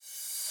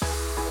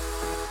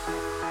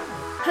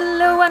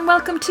Hello and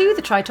welcome to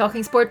the Try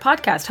Talking Sport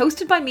podcast,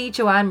 hosted by me,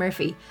 Joanne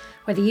Murphy.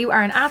 Whether you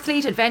are an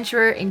athlete,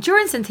 adventurer,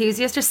 endurance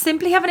enthusiast, or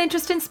simply have an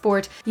interest in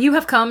sport, you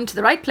have come to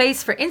the right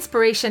place for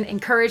inspiration,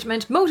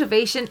 encouragement,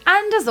 motivation,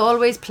 and as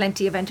always,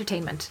 plenty of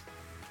entertainment.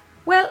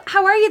 Well,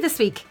 how are you this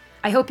week?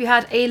 I hope you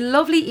had a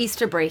lovely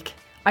Easter break.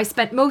 I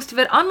spent most of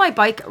it on my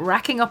bike,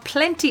 racking up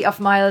plenty of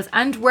miles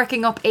and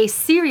working up a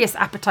serious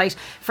appetite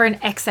for an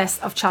excess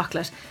of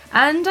chocolate.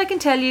 And I can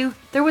tell you,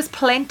 there was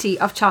plenty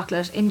of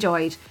chocolate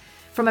enjoyed.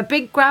 From a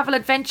big gravel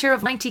adventure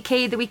of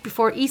 90k the week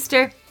before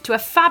Easter, to a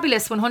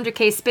fabulous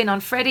 100k spin on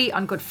Freddie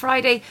on Good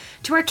Friday,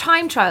 to our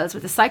time trials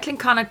with the Cycling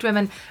Connacht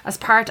women as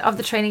part of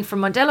the training for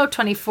Mondello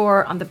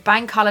 24 on the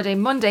bank holiday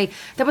Monday,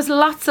 there was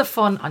lots of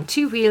fun on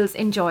two wheels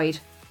enjoyed.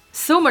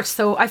 So much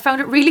so, I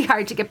found it really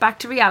hard to get back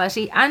to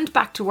reality and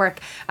back to work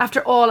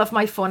after all of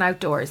my fun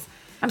outdoors.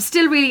 I'm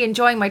still really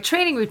enjoying my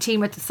training routine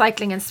with the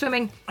cycling and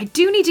swimming. I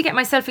do need to get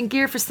myself in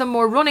gear for some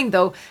more running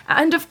though,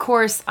 and of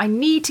course I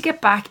need to get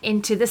back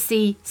into the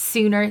sea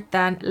sooner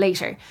than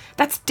later.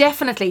 That's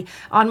definitely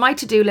on my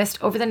to-do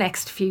list over the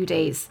next few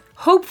days.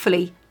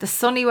 Hopefully the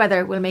sunny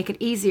weather will make it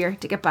easier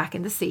to get back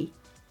in the sea.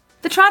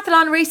 The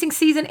triathlon racing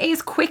season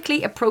is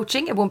quickly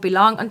approaching. It won't be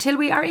long until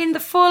we are in the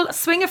full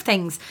swing of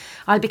things.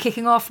 I'll be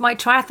kicking off my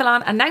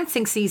triathlon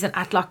announcing season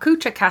at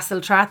Lochcutra Castle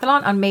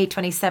Triathlon on May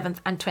 27th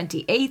and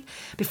 28th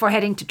before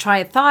heading to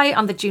Triathlete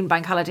on the June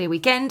bank holiday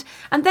weekend,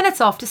 and then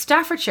it's off to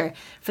Staffordshire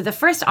for the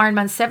first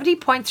Ironman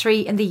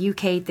 70.3 in the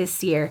UK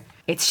this year.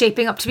 It's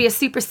shaping up to be a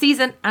super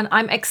season and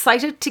I'm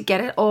excited to get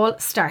it all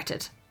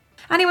started.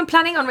 Anyone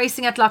planning on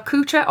racing at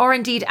Lochcutra or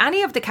indeed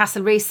any of the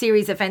Castle Race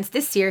Series events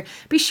this year,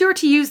 be sure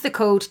to use the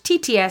code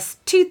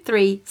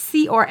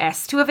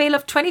TTS23CRS to avail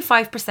of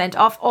 25%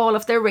 off all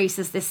of their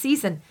races this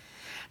season.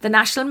 The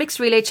National Mixed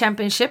Relay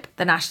Championship,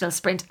 the National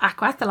Sprint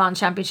Aquathlon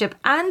Championship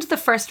and the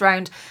first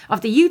round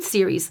of the Youth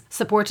Series,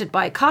 supported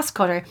by Cost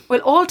Cutter, will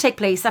all take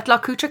place at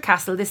Lochcutra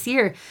Castle this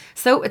year.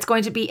 So it's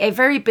going to be a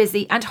very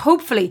busy and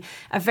hopefully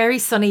a very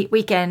sunny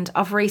weekend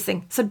of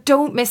racing. So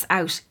don't miss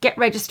out. Get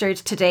registered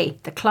today.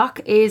 The clock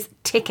is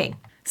ticking.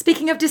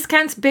 Speaking of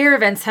discounts, Bear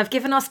Events have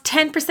given us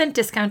 10%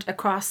 discount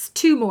across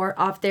two more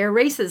of their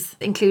races,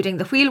 including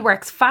the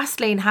Wheelworks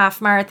Fastlane Half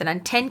Marathon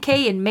and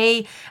 10k in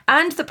May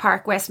and the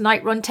Park West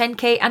Night Run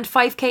 10k and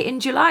 5k in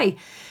July.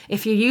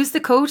 If you use the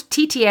code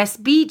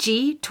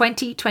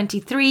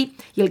TTSBG2023,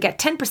 you'll get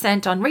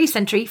 10% on race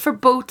entry for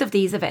both of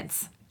these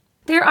events.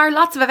 There are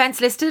lots of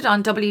events listed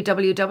on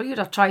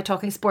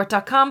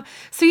www.trytalkingsport.com,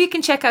 so you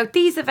can check out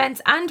these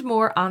events and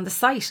more on the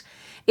site.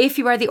 If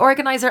you are the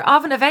organiser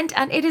of an event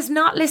and it is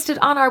not listed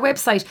on our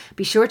website,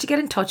 be sure to get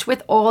in touch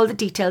with all the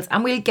details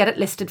and we'll get it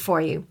listed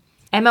for you.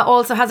 Emma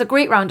also has a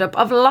great roundup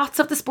of lots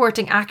of the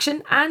sporting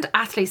action and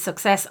athlete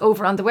success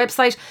over on the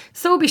website,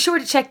 so be sure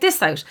to check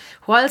this out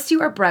whilst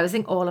you are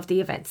browsing all of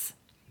the events.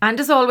 And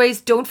as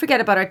always, don't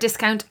forget about our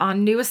discount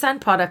on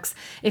Nuasan products.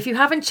 If you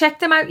haven't checked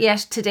them out yet,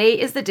 today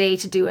is the day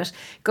to do it.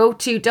 Go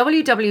to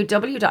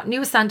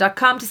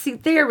www.nuasan.com to see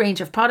their range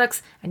of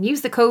products and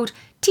use the code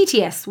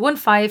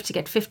TTS15 to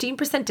get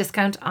 15%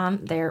 discount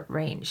on their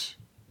range.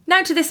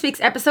 Now to this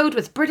week's episode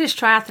with British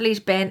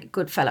triathlete Ben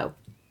Goodfellow.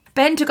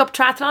 Ben took up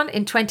triathlon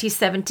in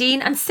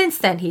 2017 and since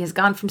then he has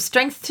gone from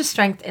strength to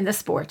strength in the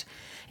sport.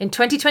 In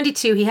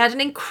 2022, he had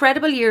an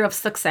incredible year of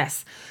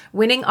success,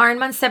 winning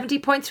Ironman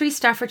 70.3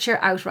 Staffordshire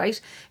outright.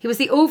 He was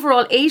the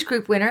overall age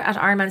group winner at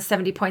Ironman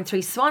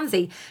 70.3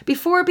 Swansea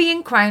before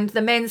being crowned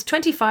the men's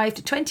 25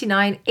 to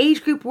 29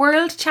 age group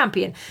world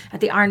champion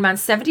at the Ironman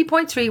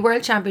 70.3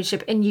 World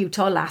Championship in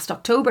Utah last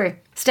October.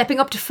 Stepping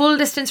up to full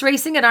distance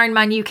racing at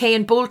Ironman UK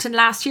in Bolton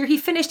last year, he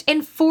finished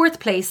in 4th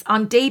place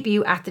on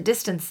debut at the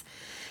distance.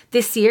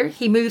 This year,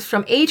 he moved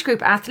from age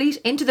group athlete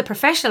into the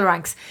professional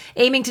ranks,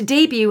 aiming to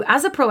debut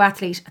as a pro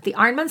athlete at the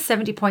Ironman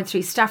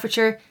 70.3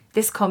 Staffordshire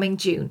this coming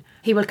June.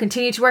 He will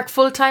continue to work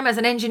full-time as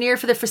an engineer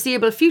for the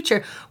foreseeable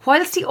future,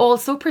 whilst he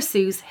also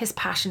pursues his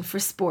passion for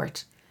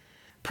sport.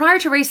 Prior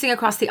to racing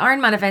across the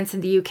Ironman events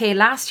in the UK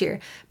last year,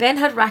 Ben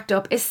had racked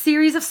up a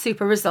series of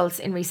super results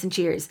in recent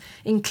years,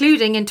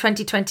 including in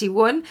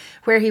 2021,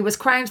 where he was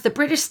crowned the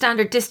British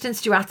Standard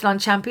Distance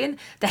Duathlon champion,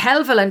 the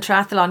Helvellyn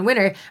Triathlon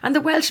winner, and the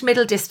Welsh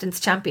Middle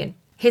Distance champion.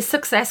 His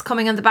success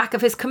coming on the back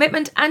of his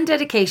commitment and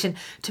dedication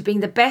to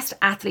being the best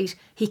athlete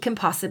he can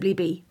possibly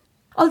be.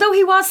 Although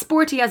he was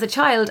sporty as a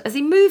child, as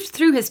he moved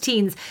through his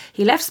teens,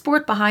 he left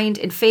sport behind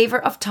in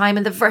favour of time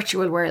in the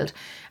virtual world,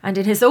 and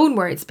in his own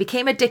words,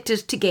 became addicted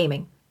to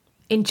gaming.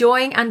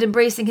 Enjoying and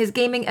embracing his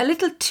gaming a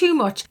little too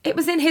much, it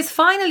was in his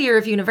final year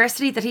of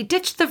university that he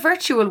ditched the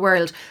virtual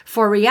world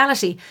for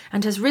reality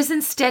and has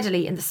risen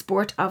steadily in the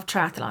sport of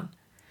triathlon.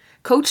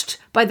 Coached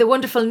by the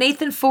wonderful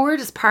Nathan Forde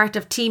as part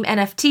of Team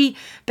NFT,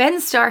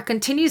 Ben's star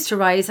continues to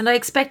rise and I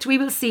expect we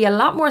will see a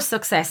lot more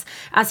success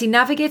as he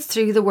navigates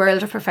through the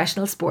world of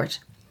professional sport.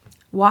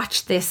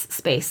 Watch this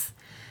space.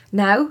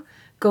 Now,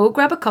 go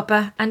grab a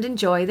cuppa and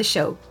enjoy the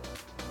show.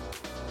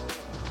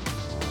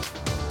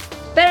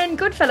 Ben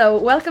Goodfellow,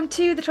 welcome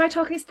to the Try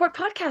Talking Sport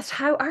podcast.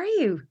 How are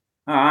you?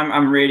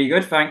 I'm really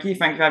good, thank you.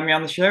 Thank you for having me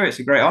on the show. It's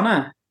a great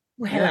honour.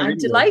 Well, Yeah, I'm really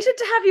good. delighted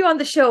to have you on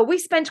the show. We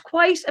spent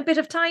quite a bit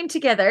of time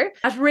together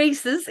at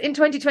races in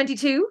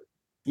 2022.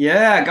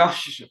 Yeah,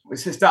 gosh, we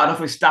started off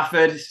with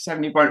Stafford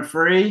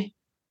 70.3,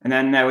 and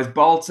then there was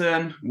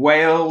Bolton,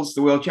 Wales,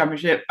 the World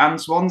Championship, and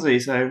Swansea.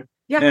 So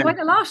Yeah, yeah, quite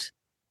a lot.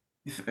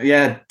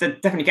 yeah,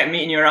 definitely kept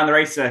meeting you around the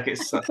race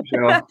circuits, that's for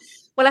sure.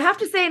 Well, I have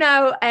to say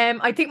now,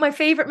 I think my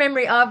favourite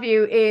memory of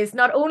you is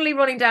not only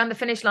running down the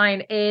finish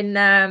line in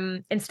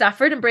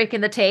Stafford and breaking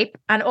the tape,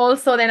 and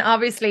also then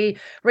obviously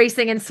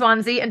racing in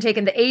Swansea and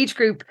taking the age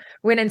group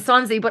win in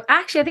Swansea. But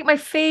actually, I think my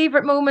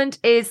favourite moment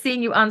is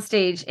seeing you on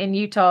stage in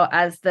Utah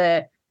as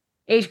the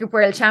age group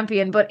world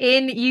champion. But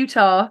in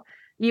Utah,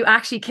 you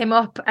actually came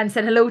up and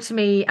said hello to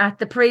me at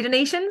the Parade of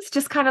Nations,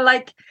 just kind of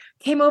like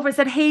came over and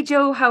said, "Hey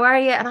Joe, how are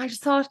you?" And I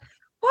just thought,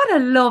 what a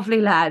lovely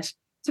lad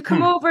to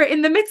come over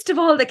in the midst of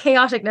all the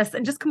chaoticness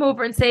and just come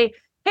over and say,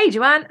 "Hey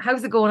Joanne,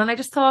 how's it going?" And I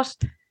just thought,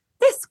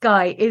 this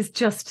guy he's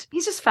just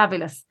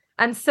fabulous.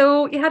 And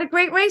so you had a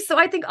great race. So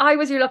I think I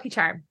was your lucky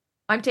charm.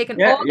 I'm taking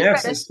Yeah, all the yeah,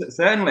 credit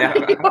certainly. for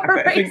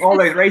your I think all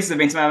races. those races have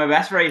been some of my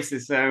best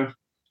races. So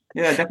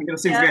yeah, definitely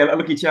seems to Yeah. be a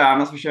lucky charm,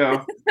 that's for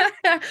sure.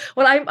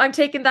 Well, I'm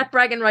taking that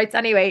bragging rights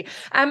anyway.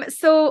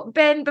 So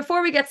Ben,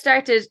 before we get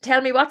started,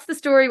 tell me what's the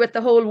story with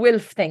the whole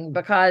Wilf thing?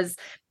 Because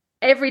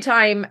every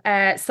time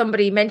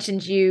somebody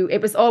mentioned you,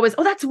 it was always,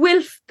 "Oh, that's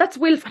Wilf. That's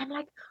Wilf." And I'm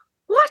like,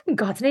 what in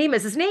God's name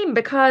is his name?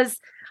 Because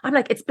I'm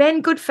like, it's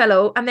Ben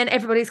Goodfellow, and then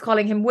everybody's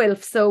calling him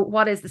Wilf. So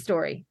what is the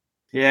story?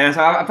 Yeah,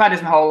 so I've had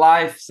this my whole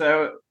life.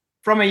 So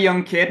from a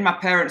young kid, my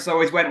parents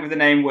always went with the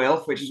name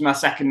Wilf, which is my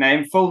second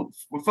name. Full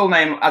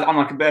name on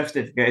like a birth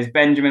certificate is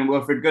Benjamin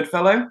Wilfred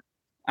Goodfellow.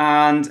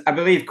 And I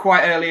believe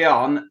quite early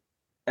on,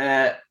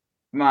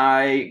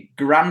 my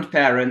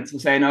grandparents were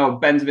saying, "Oh,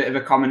 Ben's a bit of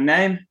a common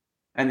name,"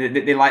 and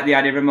they like the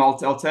idea of an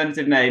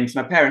alternative name.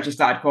 So my parents just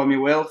started calling me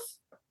Wilf,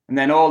 and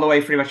then all the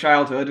way through my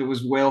childhood, it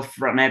was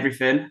Wilf on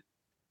everything,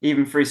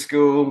 even through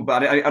school.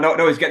 But I don't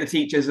always get the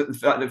teachers at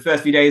the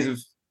first few days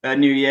of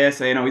New Year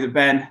saying, "Oh, he's a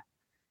Ben,"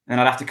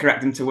 and I'd have to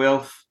correct them to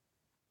Wilf.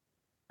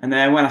 And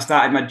then when I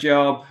started my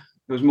job,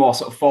 there was more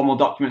sort of formal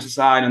documents to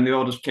sign, and they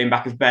all just came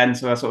back as Ben.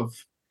 So I sort of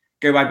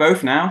go by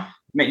both now,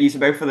 make use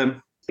of both of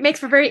them. It makes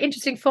for very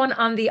interesting fun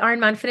on the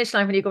Ironman finish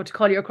line when you go to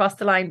call you across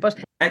the line. But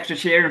Extra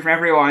cheering from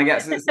everyone. I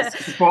get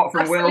support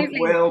from absolutely,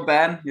 Will,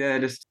 Ben. Yeah,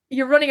 just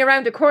you're running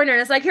around a corner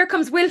and it's like, "Here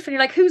comes Wilf," and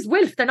you're like, "Who's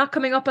Wilf?" They're not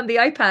coming up on the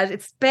iPad.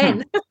 It's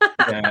Ben.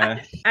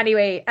 yeah.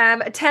 Anyway,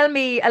 tell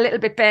me a little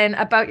bit, Ben,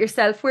 about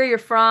yourself, where you're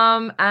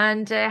from,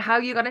 and how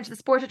you got into the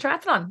sport of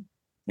triathlon.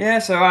 Yeah,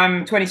 so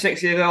I'm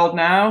 26 years old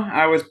now.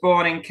 I was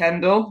born in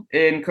Kendal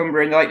in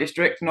Cumbria in the Lake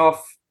District,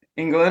 North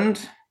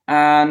England.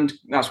 And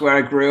that's where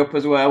I grew up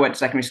as well. Went to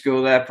secondary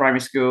school there,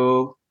 primary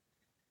school,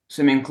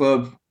 swimming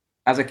club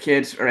as a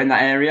kid or in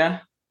that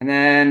area. And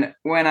then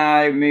when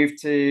I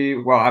moved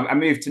I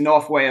moved to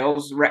North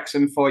Wales,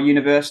 Wrexham for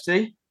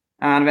university,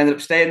 and I've ended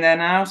up staying there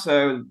now.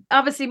 So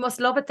Obviously, must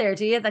love it there,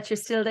 do you? That you're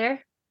still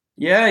there.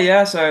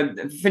 yeah. So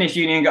I finished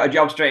uni and got a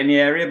job straight in the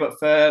area. But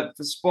for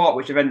sport,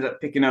 which I've ended up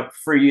picking up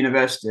through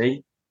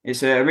university,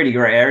 it's a really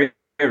great area.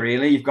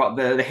 Really, you've got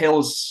the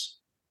hills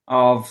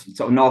of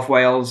sort of North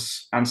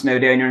Wales and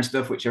Snowdonia and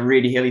stuff, which are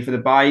really hilly for the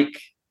bike.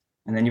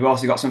 And then you've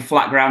also got some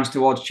flat grounds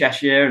towards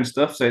Cheshire and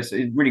stuff. So it's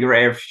a really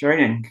great area for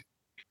training.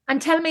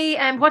 And tell me,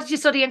 what did you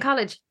study in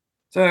college?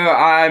 So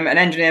I'm an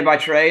engineer by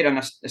trade, and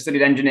I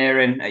studied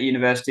engineering at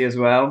university as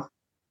well.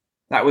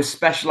 That was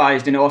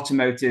specialised in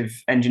automotive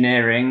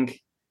engineering,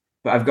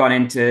 but I've gone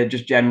into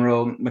just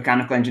general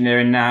mechanical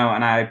engineering now,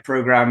 and I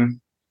program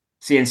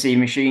CNC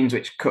machines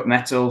which cut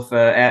metal for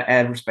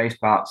aerospace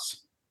parts.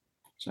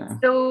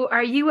 So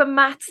are you a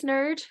maths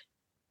nerd?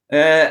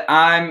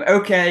 I'm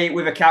okay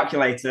with a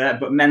calculator,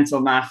 but mental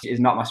math is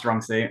not my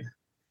strong suit.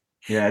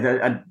 Yeah,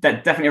 I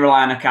definitely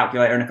rely on a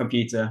calculator and a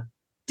computer.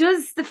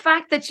 Does the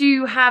fact that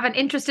you have an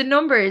interest in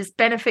numbers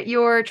benefit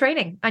your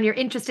training and your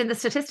interest in the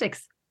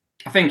statistics?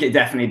 I think it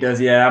definitely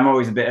does. Yeah, I'm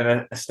always a bit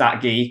of a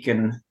stat geek,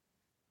 and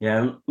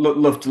yeah,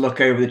 love to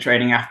look over the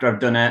training after I've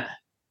done it.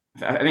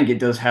 I think it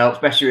does help,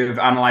 especially with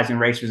analysing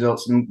race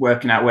results and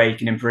working out where you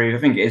can improve. I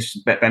think it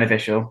is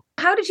beneficial.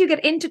 How did you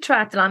get into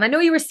triathlon? I know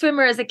you were a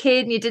swimmer as a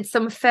kid and you did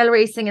some fell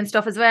racing and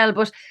stuff as well,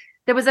 but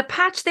there was a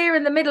patch there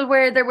in the middle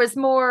where there was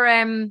more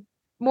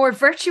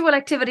virtual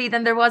activity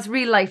than there was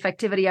real life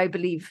activity, I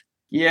believe.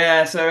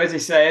 Yeah, so as you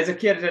say, as a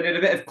kid, I did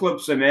a bit of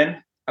club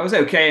swimming. I was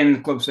okay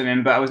in club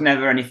swimming, but I was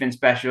never anything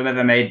special,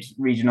 never made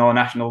regional or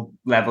national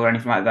level or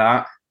anything like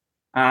that.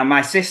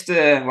 My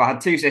sister, I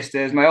had two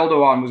sisters. My older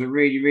one was a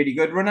really, really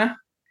good runner.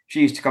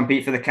 She used to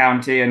compete for the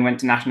county and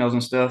went to nationals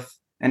and stuff.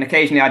 And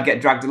occasionally I'd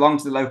get dragged along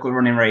to the local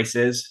running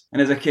races.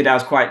 And as a kid, I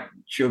was quite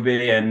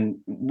chubby and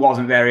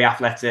wasn't very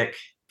athletic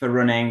for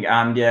running.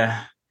 And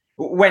yeah,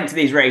 went to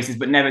these races,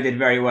 but never did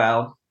very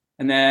well.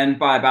 And then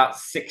by about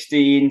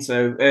 16,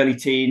 so early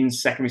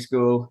teens, secondary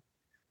school,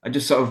 I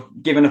just sort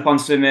of given up on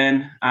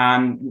swimming.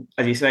 And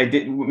as you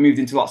say, moved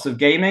into lots of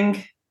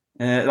gaming.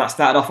 That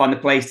started off on the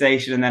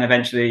PlayStation and then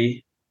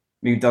eventually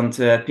moved on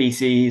to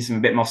PCs and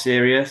a bit more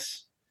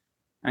serious,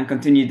 and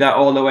continued that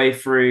all the way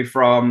through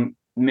from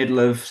middle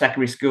of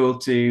secondary school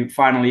to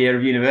final year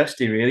of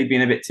university, really,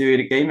 being a bit too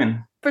good at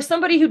gaming. For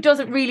somebody who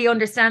doesn't really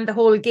understand the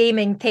whole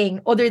gaming thing,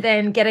 other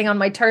than getting on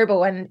my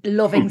turbo and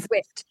loving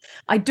Swift,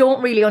 I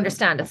don't really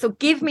understand it. So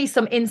give me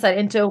some insight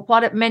into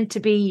what it meant to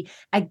be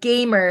a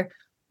gamer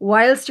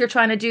whilst you're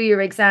trying to do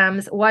your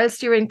exams,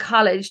 whilst you're in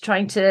college,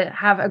 trying to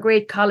have a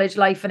great college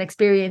life and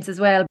experience as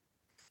well.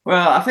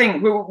 Well, I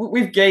think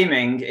with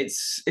gaming,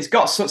 it's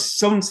got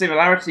some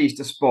similarities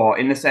to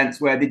sport in the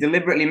sense where they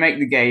deliberately make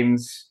the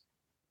games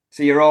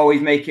so you're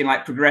always making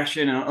like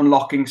progression and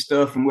unlocking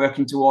stuff and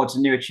working towards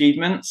new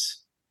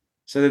achievements.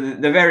 So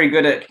they're very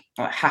good at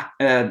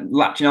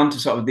latching onto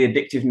sort of the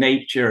addictive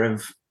nature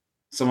of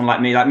someone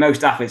like me. Like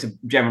most athletes have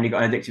generally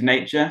got an addictive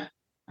nature.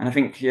 And I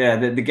think,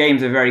 the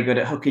games are very good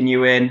at hooking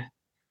you in,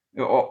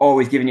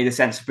 always giving you the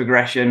sense of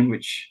progression,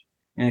 which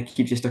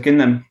keeps you stuck in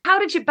them. How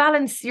did you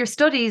balance your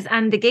studies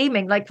and the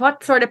gaming? Like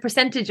what sort of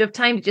percentage of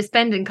time did you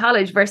spend in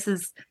college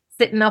versus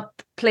sitting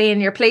up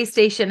playing your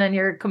PlayStation and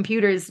your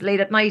computers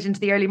late at night into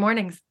the early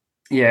mornings?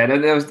 Yeah,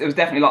 there was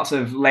definitely lots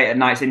of late at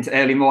nights into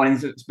early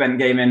mornings spent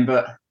gaming,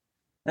 but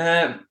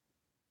I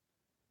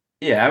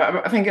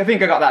think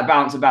I got that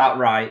balance about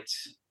right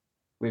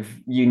with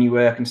uni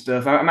work and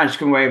stuff. I managed to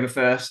come away with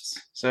first,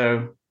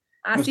 so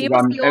you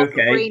must be awful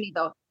brainy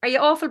though. Are you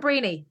awful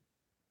brainy?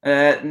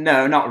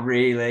 No, not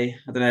really.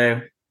 I don't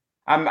know.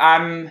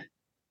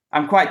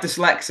 I'm quite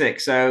dyslexic,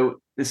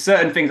 so there's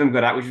certain things I'm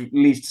good at, which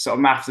leads to sort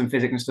of maths and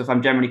physics and stuff.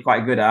 I'm generally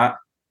quite good at,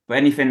 but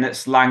anything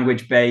that's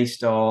language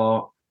based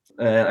or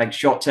like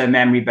short-term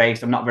memory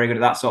based, I'm not very good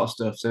at that sort of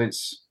stuff. So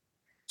it's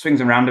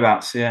swings and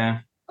roundabouts. Yeah.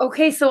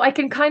 Okay, so I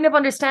can kind of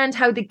understand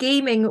how the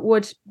gaming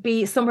would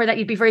be somewhere that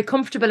you'd be very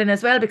comfortable in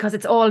as well, because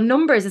it's all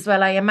numbers as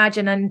well, I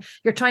imagine, and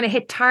you're trying to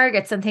hit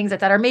targets and things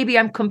like that. Or maybe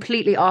I'm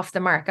completely off the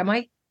mark, am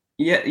I?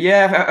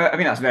 Yeah, I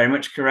think that's very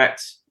much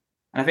correct.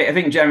 And I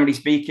think generally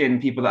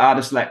speaking, people that are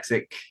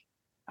dyslexic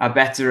are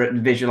better at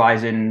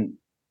visualizing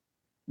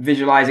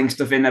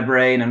stuff in their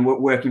brain and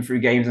working through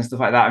games and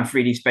stuff like that, and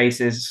 3D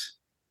spaces,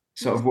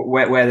 sort of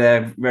where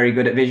they're very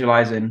good at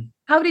visualizing.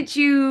 How did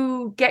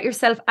you get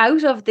yourself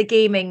out of the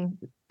gaming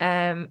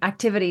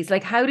activities?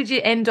 Like, how did you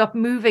end up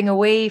moving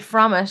away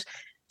from it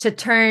to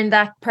turn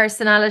that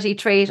personality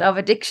trait of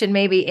addiction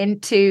maybe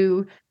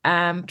into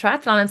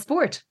triathlon and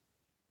sport?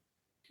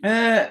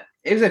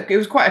 It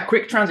was quite a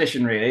quick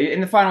transition, really.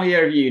 In the final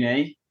year of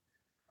uni,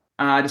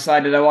 I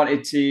decided I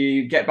wanted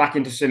to get back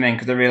into swimming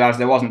because I realised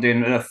I wasn't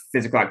doing enough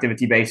physical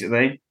activity,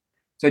 basically.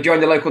 So I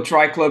joined the local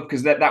tri club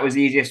because that was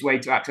the easiest way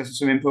to access a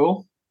swimming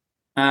pool.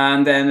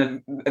 And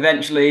then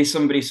eventually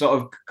somebody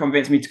sort of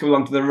convinced me to come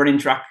along to the running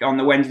track on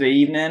the Wednesday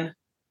evening,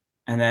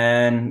 and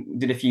then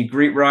did a few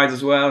group rides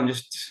as well. And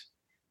just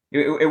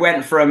it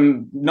went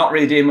from not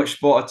really doing much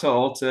sport at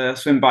all to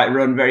swim, bike,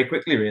 run very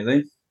quickly,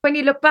 really. When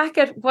you look back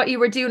at what you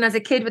were doing as a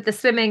kid with the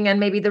swimming and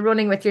maybe the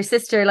running with your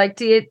sister, like,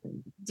 do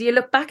you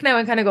look back now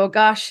and kind of go,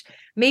 gosh,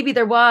 maybe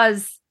there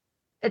was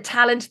a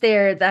talent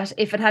there that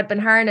if it had been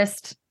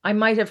harnessed, I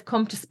might have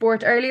come to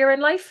sport earlier in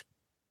life?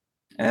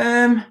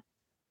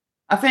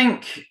 I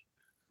think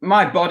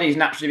my body's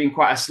naturally been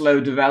quite a slow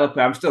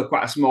developer. I'm still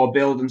quite a small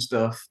build and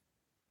stuff.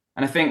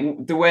 And I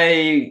think the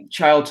way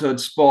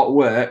childhood sport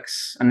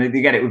works, and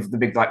they get it with the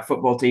big like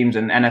football teams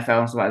and NFL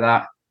and stuff like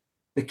that,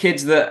 the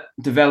kids that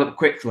develop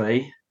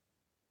quickly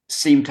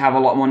seem to have a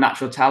lot more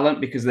natural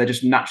talent because they're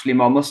just naturally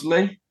more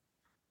muscly.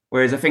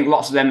 Whereas I think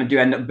lots of them do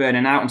end up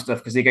burning out and stuff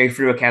because they go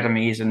through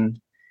academies and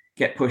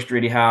get pushed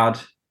really hard.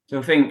 So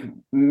I think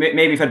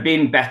maybe if I'd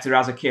been better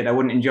as a kid, I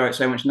wouldn't enjoy it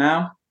so much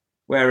now.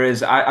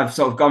 Whereas I've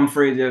sort of gone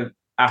through the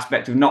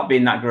aspect of not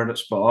being that good at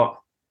sport.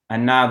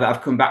 And now that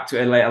I've come back to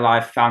it in later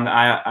life, found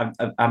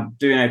that I'm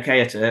doing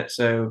okay at it.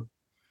 So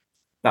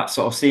that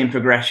sort of seeing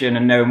progression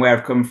and knowing where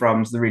I've come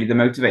from is really the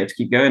motivator to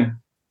keep going.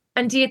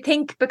 And do you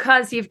think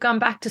because you've gone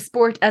back to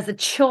sport as a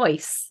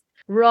choice,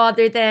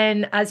 rather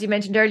than, as you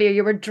mentioned earlier,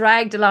 you were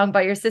dragged along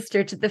by your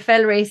sister to the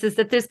fell races,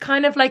 that there's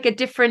kind of like a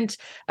different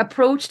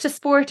approach to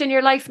sport in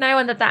your life now,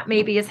 and that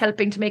maybe is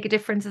helping to make a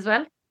difference as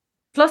well?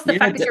 Plus the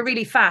fact that you're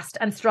really fast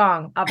and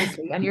strong,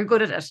 obviously, and you're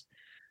good at it.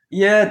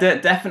 Yeah,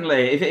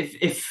 definitely.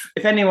 If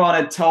anyone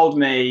had told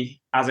me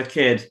as a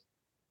kid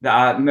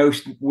that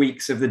most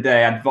weeks of the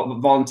day I'd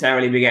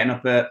voluntarily be getting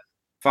up at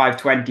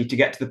 5:20 to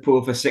get to the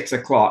pool for 6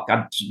 o'clock,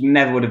 I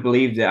never would have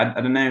believed it.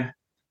 I don't know.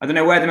 I don't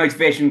know where the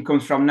motivation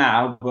comes from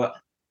now, but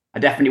I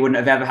definitely wouldn't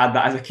have ever had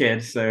that as a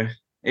kid. So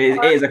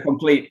it is a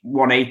complete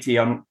 180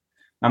 on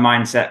my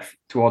mindset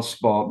towards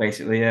sport,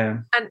 basically. Yeah.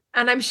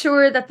 And I'm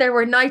sure that there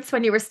were nights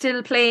when you were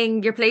still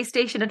playing your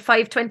PlayStation at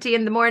 5:20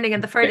 in the morning,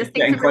 and the furthest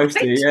thing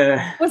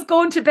was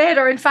going to bed,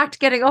 or in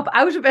fact getting up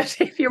out of it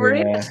if you were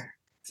in it.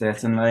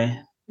 Certainly.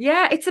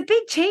 Yeah, it's a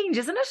big change,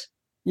 isn't it?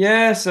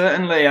 Yeah,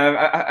 certainly.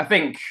 I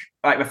think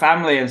like the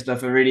family and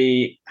stuff are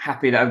really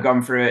happy that I've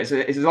gone through it.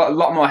 It's a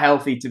lot more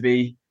healthy to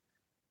be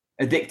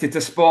addicted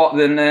to sport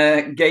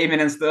than gaming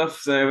and stuff.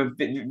 So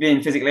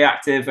being physically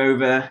active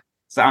over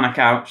sat on a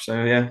couch.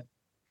 So yeah,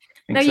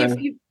 I Now think so.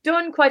 you've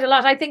done quite a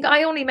lot. I think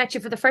I only met you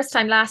for the first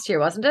time last year,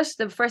 wasn't it?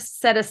 The first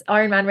set of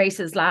Ironman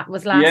races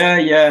was last.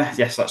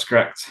 Yes, that's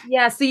correct.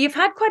 Yeah, so you've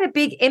had quite a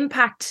big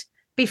impact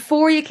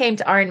before you came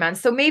to Ironman.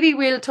 So maybe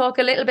we'll talk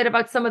a little bit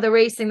about some of the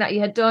racing that you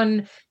had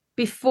done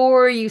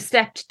before you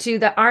stepped to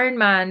the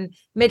Ironman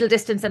middle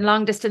distance and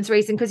long distance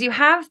racing, because you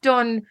have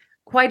done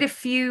quite a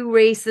few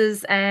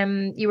races.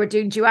 You were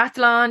doing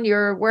duathlon,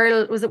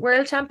 was it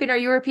world champion or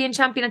European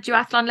champion at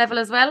duathlon level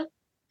as well?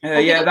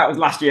 That was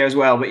last year as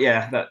well. But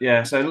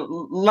so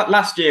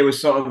last year was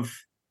sort of,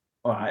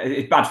 well,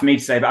 it's bad for me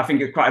to say, but I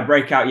think it was quite a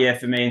breakout year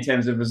for me in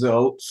terms of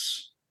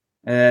results.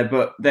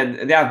 But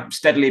then they have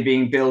steadily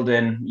been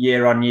building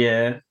year on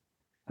year.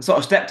 I sort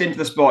of stepped into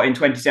the sport in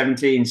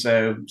 2017,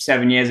 so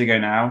 7 years ago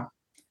now.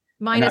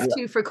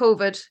 -2 for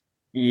COVID.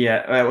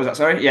 Yeah, was that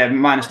sorry? Yeah,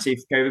 -2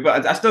 for COVID,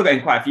 but I still got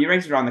in quite a few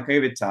races around the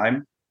COVID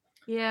time.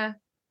 Yeah.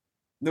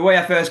 The way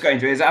I first got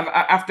into it is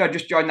after I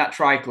just joined that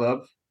tri club,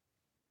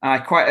 I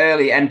quite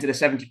early entered a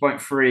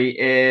 70.3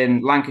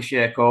 in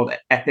Lancashire called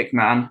Epic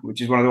Man,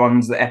 which is one of the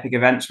ones that Epic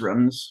Events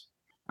runs.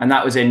 And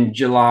that was in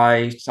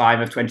July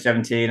time of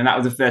 2017. And that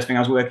was the first thing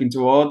I was working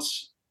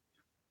towards.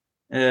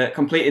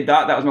 Completed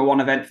that. That was my one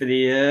event for the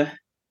year.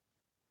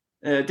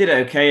 Did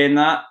okay in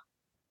that,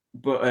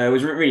 but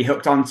was really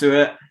hooked onto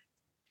it.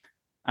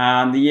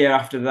 And the year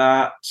after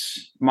that,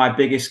 my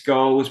biggest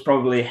goal was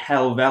probably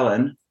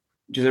Helvellyn,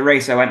 which is a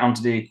race I went on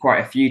to do quite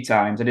a few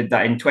times. I did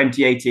that in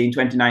 2018,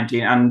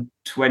 2019, and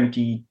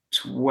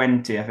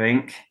 2020, I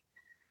think.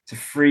 So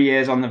 3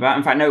 years on the bounce.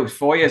 In fact, no, it was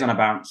 4 years on a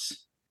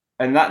bounce.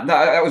 And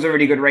that was a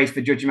really good race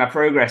for judging my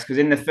progress, because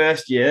in the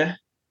first year,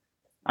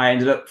 I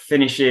ended up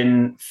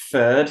finishing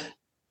third.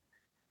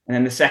 And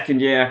then the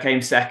second year, I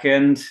came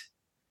second.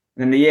 And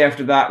then the year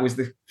after that was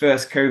the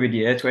first COVID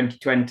year,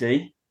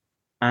 2020.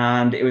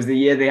 And it was the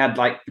year they had,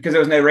 because there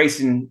was no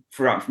racing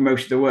for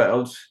most of the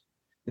world,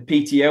 the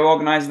PTO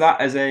organised that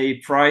as a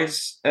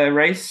prize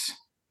race.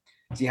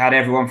 So you had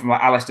everyone from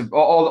Alistair,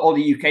 all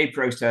the UK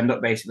pros turned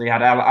up basically. You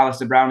had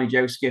Alistair Brownlee,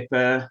 Joe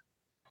Skipper,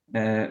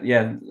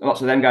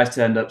 lots of them guys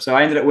turned up. So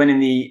I ended up winning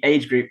the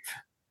age group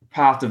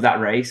part of that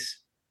race,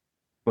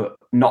 but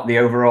not the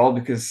overall,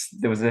 because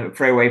there was a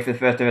pro wave for the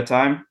first ever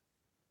time.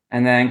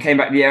 And then came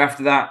back the year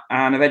after that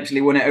and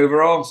eventually won it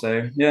overall.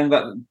 So yeah,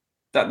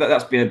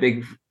 that's been a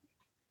big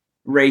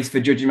race for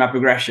judging my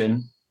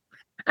progression.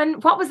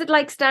 And what was it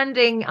like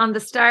standing on the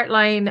start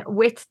line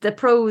with the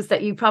pros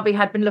that you probably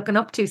had been looking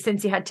up to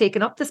since you had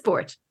taken up the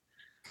sport?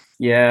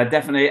 Yeah,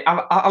 definitely.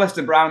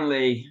 Alistair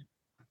Brownlee,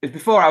 it was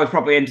before I was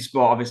probably into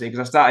sport, obviously,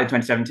 because I started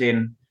in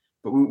 2017.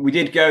 But we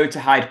did go to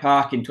Hyde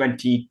Park in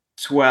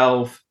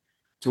 2012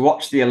 to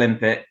watch the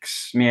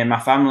Olympics, me and my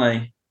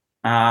family.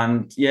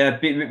 And yeah,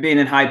 being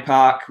in Hyde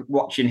Park,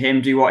 watching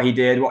him do what he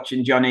did,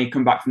 watching Johnny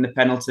come back from the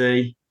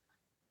penalty,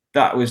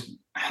 that was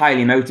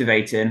highly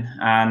motivating.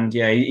 And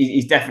yeah,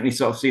 he's definitely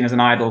sort of seen as an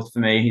idol for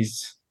me.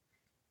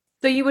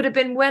 So you would have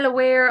been well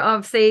aware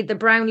of, say, the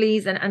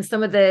Brownlees and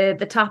some of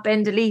the top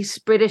end elite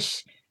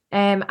British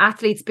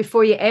athletes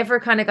before you ever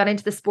kind of got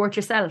into the sport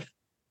yourself?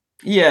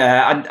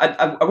 Yeah,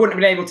 I wouldn't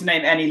have been able to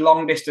name any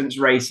long distance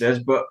racers,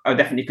 but I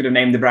definitely could have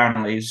named the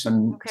Brownlees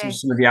and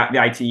some of the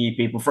ITU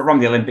people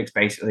from the Olympics,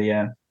 basically.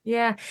 Yeah.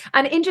 Yeah.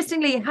 And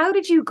interestingly, how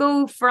did you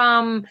go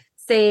from,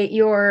 say,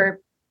 your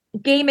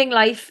gaming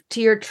life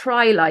to your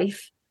tri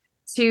life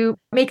to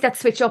make that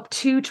switch up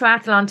to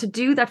triathlon to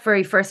do that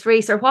very first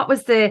race? Or what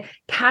was the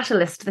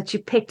catalyst that you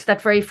picked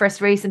that very first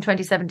race in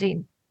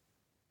 2017?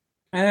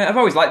 I've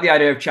always liked the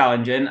idea of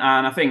challenging,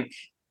 and I think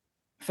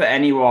for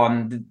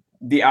anyone,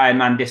 the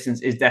Ironman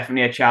distance is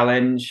definitely a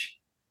challenge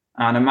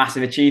and a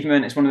massive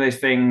achievement. It's one of those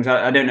things,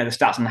 I don't know the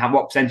stats on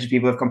what percentage of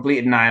people have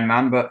completed an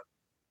Ironman, but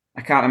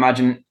I can't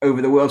imagine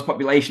over the world's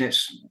population,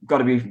 it's got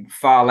to be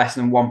far less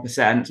than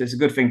 1%. So it's a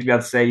good thing to be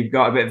able to say you've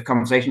got a bit of a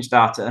conversation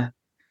starter.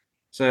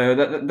 So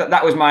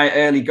that was my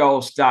early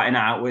goal starting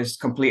out, was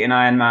complete an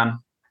Ironman.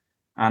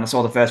 And I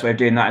saw the first way of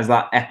doing that as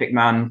that Epic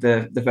Man,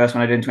 the first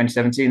one I did in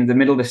 2017, the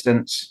middle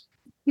distance.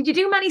 Did you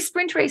do many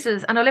sprint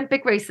races and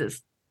Olympic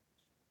races?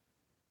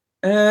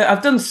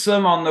 I've done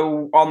some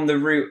on the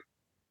route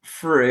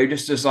through,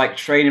 just as like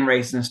training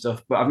races and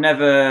stuff, but I've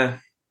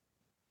never,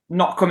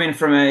 not coming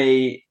from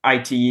a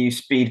ITU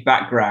speed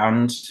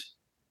background,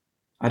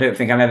 I don't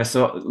think I'm ever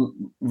sort of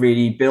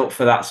really built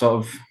for that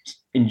sort of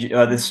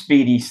the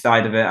speedy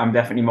side of it. I'm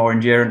definitely more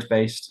endurance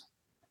based.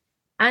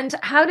 And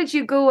how did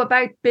you go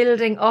about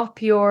building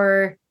up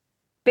your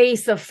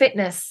base of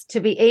fitness to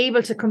be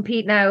able to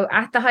compete now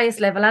at the highest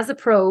level as a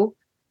pro,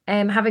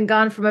 having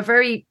gone from a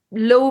very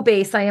low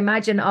base, I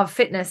imagine, of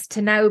fitness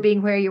to now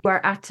being where you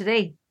are at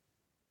today?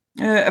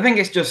 I think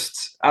it's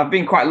just, I've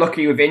been quite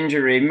lucky with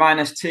injury,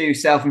 -2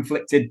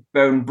 self-inflicted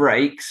bone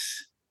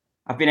breaks.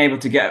 I've been able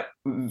to get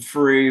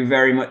through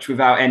very much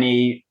without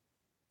any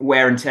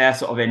wear and tear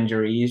sort of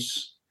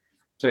injuries.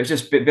 So it's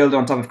just building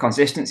on top of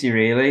consistency,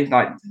 really.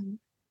 Like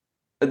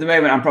at the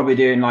moment, I'm probably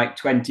doing like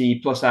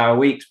 20+ hour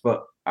weeks,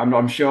 but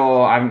I'm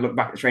sure I haven't looked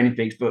back at the training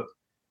peaks, but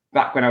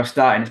back when I was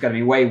starting, it's going to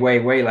be way, way,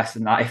 way less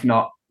than that, if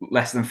not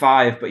less than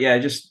 5. But yeah,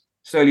 just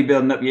slowly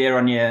building up year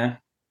on year.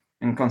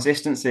 and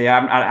consistency. I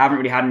haven't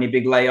really had any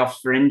big layoffs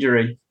for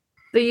injury.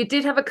 So you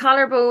did have a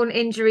collarbone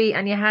injury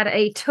and you had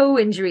a toe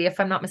injury, if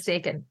I'm not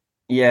mistaken.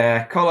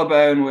 Yeah,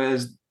 collarbone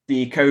was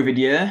the COVID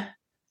year.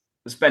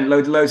 I spent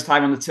loads of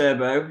time on the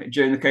turbo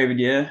during the COVID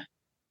year.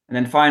 And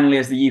then finally,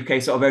 as the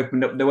UK sort of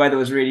opened up, the weather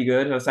was really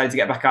good. I decided to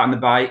get back out on the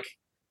bike.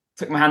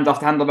 Took my hand off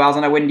the handlebars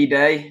on a windy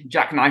day,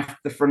 jackknifed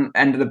the front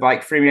end of the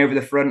bike, threw me over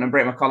the front and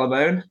broke my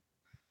collarbone.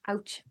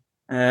 Ouch.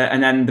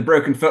 And then the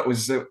broken foot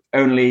was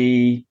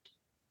only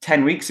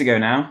 10 weeks ago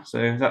now.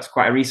 So that's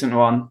quite a recent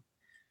one.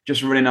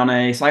 Just running on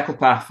a cycle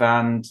path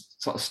and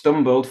sort of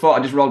stumbled. Thought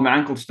I just rolled my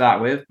ankle to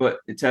start with, but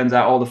it turns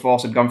out all the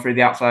force had gone through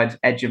the outside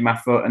edge of my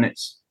foot and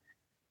it's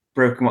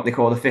broken what they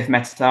call the fifth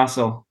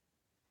metatarsal.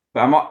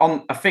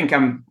 But I think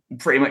I'm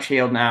pretty much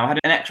healed now. I had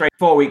an x-ray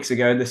 4 weeks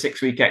ago, the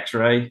 6-week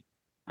x-ray,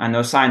 and there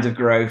were signs of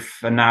growth,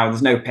 and now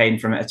there's no pain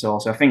from it at all.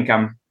 So I think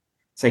I'm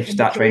safe to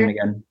start training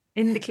again.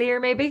 In the clear,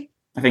 maybe?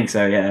 I think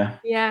so, yeah.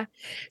 Yeah.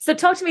 So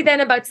talk to me then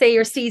about, say,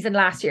 your season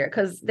last year,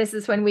 because this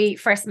is when we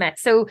first met.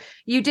 So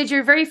you did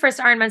your very first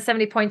Ironman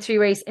 70.3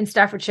 race in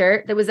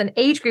Staffordshire. There was an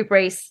age group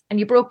race and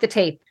you broke the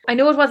tape. I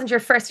know it wasn't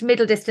your first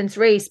middle distance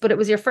race, but it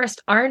was your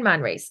first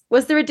Ironman race.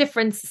 Was there a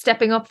difference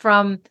stepping up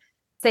from,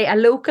 say, a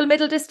local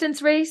middle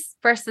distance race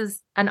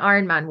versus an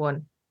Ironman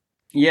one?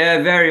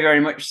 Yeah, very,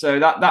 very much so.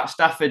 That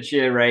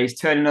Staffordshire race,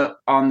 turning up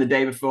on the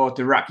day before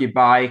to rack your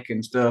bike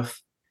and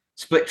stuff,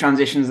 split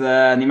transitions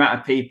there, and the amount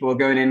of people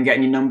going in,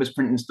 getting your numbers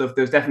printed and stuff,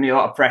 there was definitely a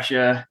lot of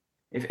pressure.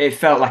 It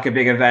felt like a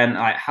big event,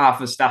 like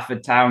half of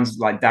Stafford town's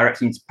like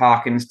directing you to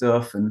parking and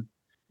stuff. And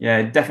yeah,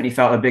 it definitely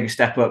felt a big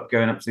step up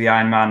going up to the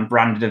Ironman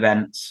branded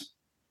events.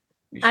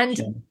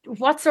 And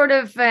what sort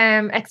of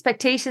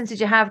expectations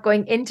did you have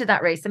going into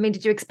that race? I mean,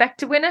 did you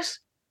expect to win it?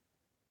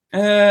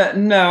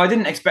 No, I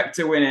didn't expect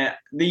to win it.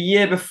 The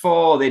year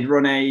before, they'd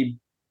run a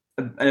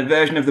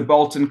version of the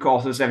Bolton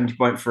course of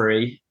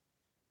 70.3.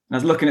 And I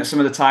was looking at some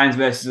of the times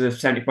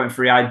versus the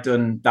 70.3 I'd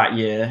done that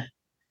year.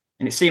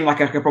 And it seemed like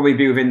I could probably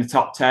be within the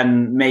top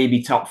 10,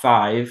 maybe top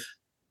 5.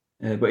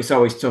 But it's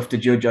always tough to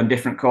judge on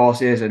different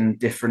courses and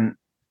different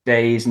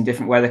days and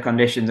different weather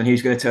conditions and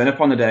who's going to turn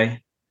up on the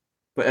day.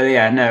 But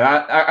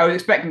I was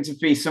expecting to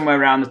be somewhere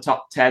around the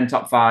top 10,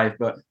 top 5.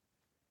 But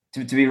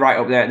to be right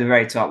up there at the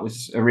very top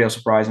was a real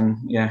surprise. And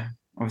yeah,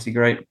 obviously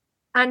great.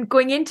 And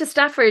going into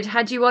Stafford,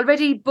 had you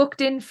already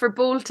booked in for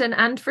Bolton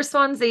and for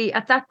Swansea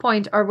at that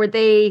point, or were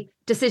they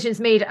decisions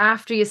made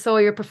after you saw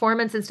your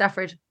performance in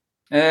Stafford?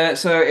 I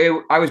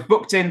was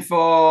booked in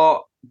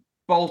for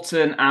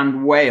Bolton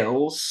and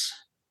Wales,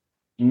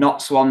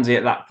 not Swansea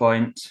at that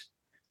point.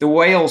 The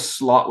Wales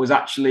slot was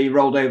actually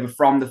rolled over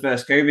from the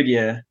first COVID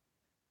year.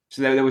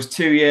 So there was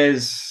 2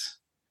 years.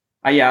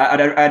 I'd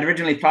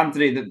originally planned to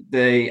do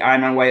the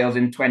Ironman Wales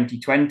in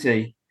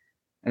 2020,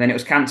 and then it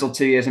was cancelled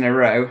 2 years in a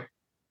row.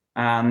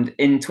 And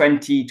in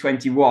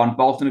 2021,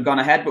 Bolton had gone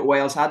ahead, but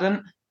Wales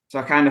hadn't. So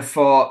I kind of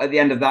thought at the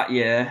end of that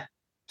year,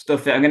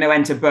 stuff that I'm going to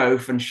enter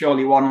both, and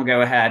surely one will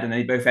go ahead, and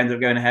they both ended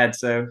up going ahead.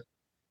 So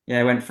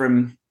yeah, I went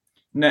from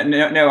no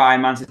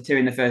Ironmans to 2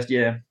 in the first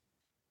year.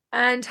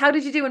 And how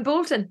did you do in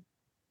Bolton?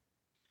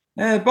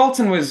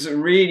 Bolton was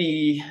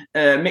really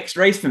a mixed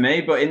race for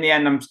me, but in the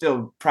end, I'm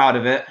still proud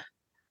of it.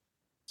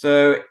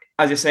 So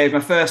as I say, it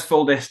was my first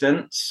full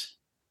distance,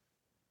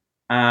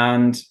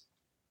 and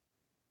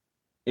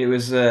it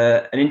was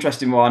an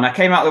interesting one. I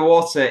came out of the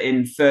water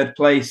in 3rd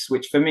place,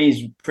 which for me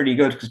is pretty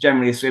good because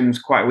generally the swim's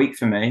quite weak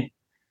for me.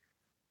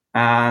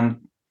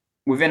 And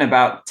within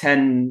about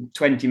 10,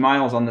 20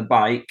 miles on the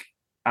bike,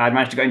 I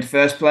managed to go into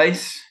 1st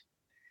place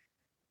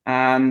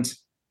and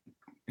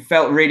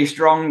felt really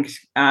strong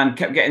and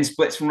kept getting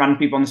splits from random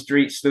people on the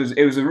streets.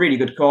 It was a really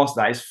good course.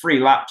 That is 3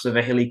 laps of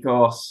a hilly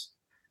course.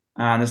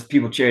 And there's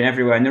people cheering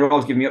everywhere. And they're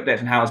always giving me updates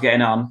on how I was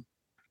getting on.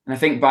 And I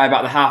think by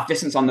about the half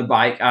distance on the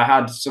bike, I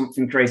had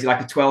something crazy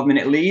like a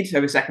 12-minute lead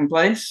over 2nd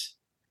place.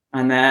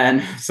 And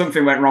then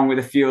something went wrong with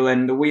the fuel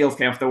and the wheels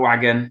came off the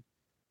wagon.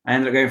 I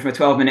ended up going from a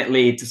 12-minute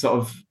lead to sort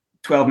of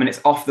 12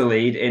 minutes off the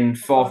lead in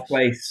 4th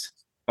place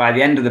by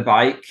the end of the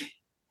bike.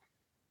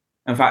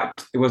 In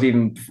fact, I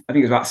think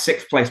it was about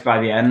 6th place by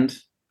the end.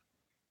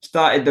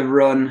 Started the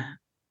run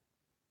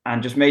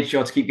and just made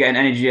sure to keep getting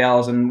energy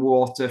gels and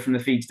water from the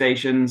feed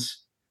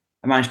stations.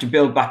 I managed to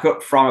build back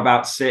up from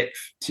about 6th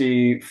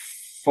to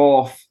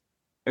 4th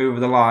over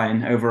the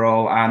line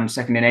overall and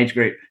 2nd in age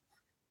group.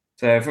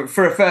 So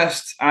for a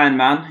first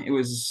Ironman, it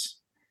was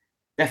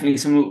definitely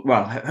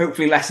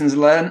hopefully lessons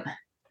learned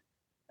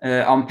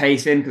on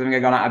pacing, because I think I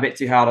got out a bit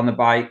too hard on the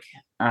bike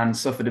and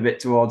suffered a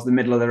bit towards the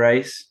middle of the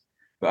race.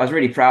 But I was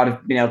really proud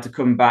of being able to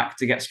come back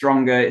to get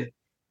stronger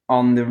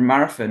on the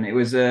marathon. It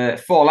was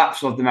 4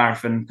 laps of the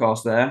marathon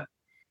course there.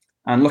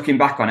 And looking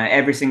back on it,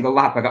 every single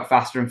lap I got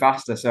faster and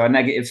faster. So I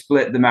negative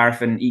split the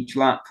marathon each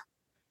lap,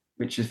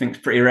 which I think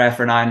is pretty rare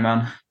for an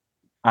Ironman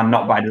and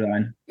not by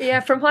design. Yeah,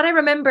 from what I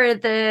remember,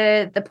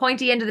 the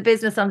pointy end of the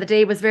business on the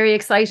day was very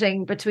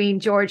exciting between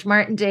George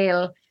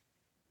Martindale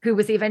who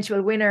was the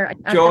eventual winner.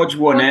 George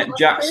won it.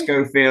 Jack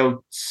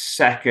Schofield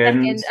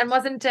second. And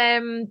wasn't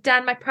Dan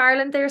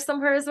McParland there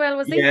somewhere as well,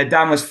 was he? Yeah,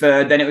 Dan was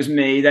third. Then it was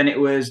me. Then it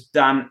was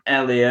Dan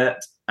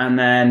Elliott. And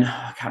then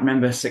I can't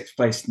remember sixth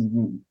place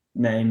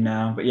name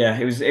now. But yeah,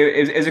 it was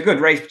a good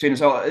race between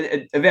us all.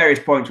 At various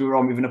points, we were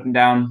all moving up and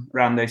down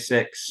around those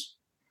six.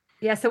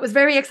 Yeah, so it was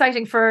very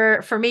exciting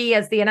for me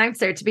as the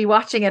announcer to be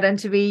watching it and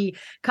to be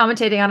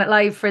commentating on it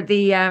live for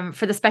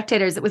the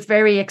spectators. It was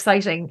very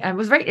exciting,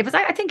 and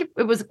I think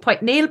it was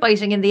quite nail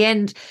biting in the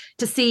end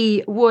to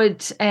see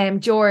would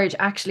George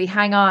actually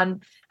hang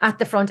on at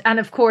the front. And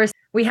of course,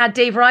 we had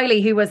Dave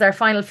Riley, who was our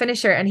final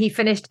finisher, and he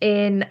finished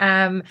in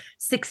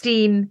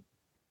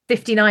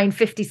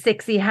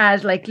 16:59.56. He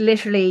had like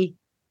literally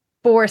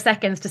 4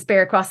 seconds to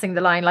spare crossing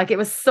the line. Like, it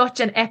was such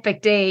an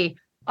epic day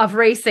of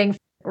racing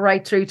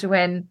right through to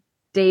when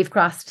Dave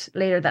crossed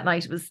later that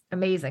night. It was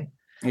amazing.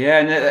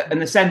 Yeah, and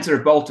the centre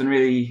of Bolton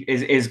really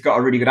is got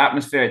a really good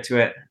atmosphere to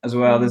it as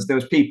well. There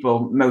was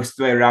people most of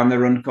the way around the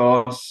run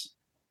course.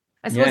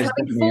 I suppose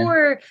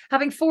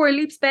having four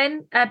loops,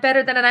 Ben,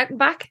 better than an out and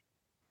back.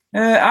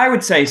 I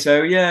would say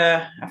so.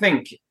 Yeah, I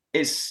think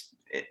it's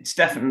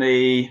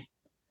definitely.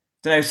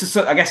 I don't know.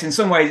 So I guess in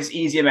some ways it's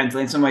easier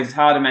mentally, in some ways it's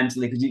harder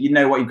mentally, because you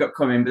know what you've got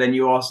coming, but then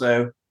you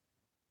also,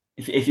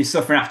 if you're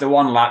suffering after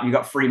one lap, you've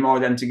got 3 more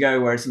of them to go,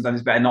 whereas sometimes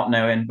it's better not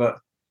knowing. But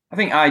I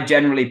think I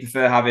generally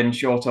prefer having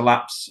shorter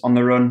laps on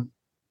the run.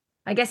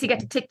 I guess you get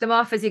to tick them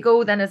off as you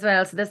go then as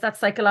well. So there's that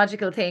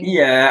psychological thing.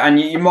 Yeah, and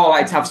you're more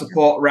likely to have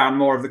support around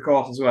more of the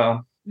course as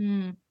well.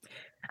 Mm.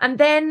 And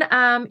then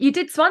you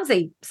did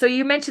Swansea. So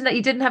you mentioned that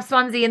you didn't have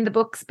Swansea in the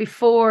books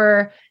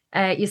before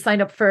you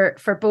signed up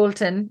for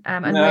Bolton.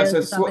 No,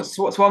 so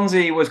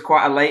Swansea was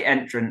quite a late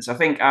entrance. I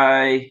think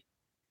I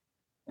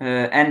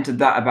entered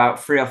that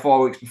about 3 or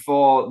 4 weeks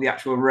before the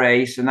actual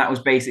race, and that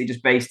was basically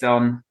just based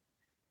on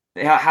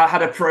they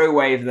had a pro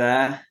wave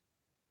there,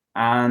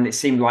 and it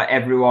seemed like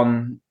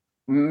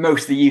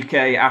most of the UK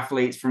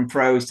athletes from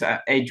pros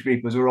to age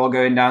groupers were all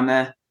going down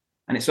there.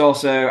 And it's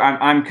also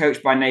I'm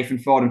coached by Nathan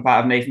Forde and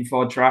part of Nathan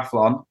Forde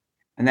Triathlon,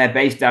 and they're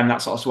based down in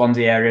that sort of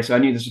Swansea area. So I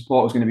knew the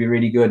support was going to be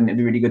really good, and it'd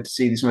be really good to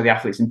see some of the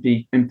athletes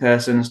in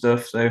person and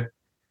stuff. So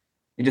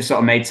it just sort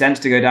of made sense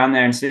to go down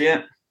there and see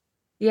it.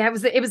 Yeah,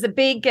 it was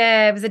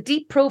a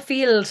deep pro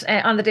field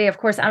on the day. Of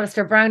course,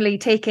 Alistair Brownlee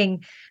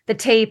taking the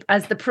tape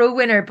as the pro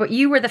winner, but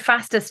you were the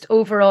fastest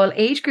overall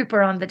age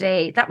grouper on the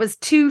day. That was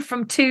 2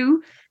 from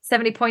 2,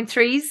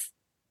 70.3s.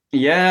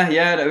 Yeah,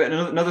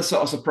 another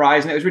sort of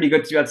surprise, and it was really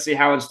good to be able to see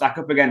how I'd stack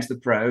up against the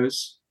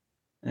pros.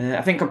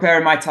 I think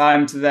comparing my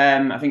time to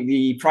them, I think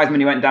the prize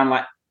money went down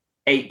like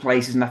 8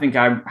 places, and I think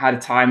I had a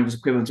time that was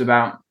equivalent to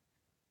about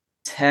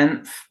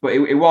 10th, but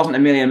it wasn't a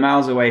million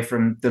miles away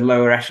from the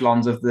lower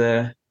echelons of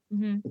the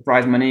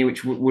prize money,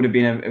 which would have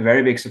been a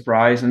very big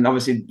surprise. And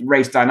obviously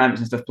race dynamics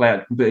and stuff play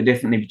out completely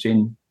differently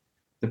between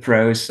the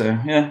pros. So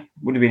yeah,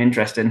 would have been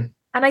interesting.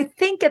 And I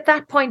think at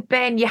that point,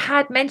 Ben, you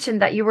had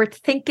mentioned that you were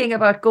thinking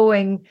about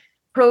going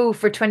pro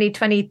for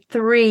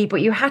 2023,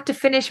 but you had to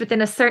finish within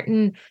a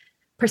certain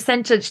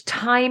percentage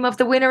time of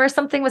the winner or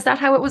something. Was that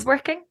how it was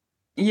working?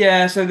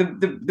 Yeah, so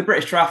the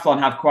British Triathlon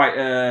have quite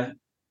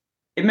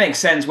it makes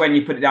sense when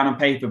you put it down on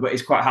paper, but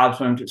it's quite hard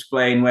for them to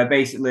explain, where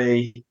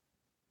basically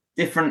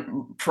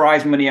different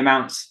prize money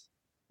amounts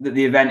that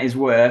the event is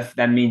worth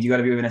then means you've got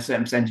to be within a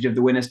certain percentage of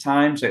the winner's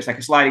time. So it's like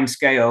a sliding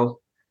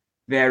scale,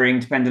 varying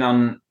depending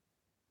on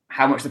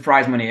how much the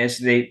prize money is.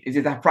 So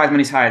if the prize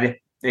money is higher,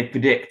 they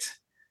predict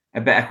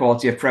a better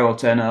quality of pro will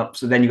turn up.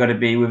 So then you've got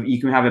to you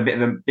can have a bit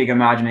of a bigger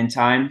margin in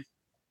time.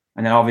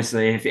 And then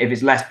obviously if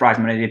it's less prize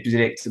money, they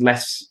predict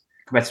less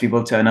competitive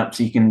people turn up.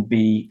 So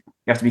you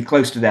have to be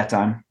close to their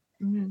time.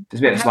 There's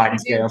a bit of a sliding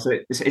scale. So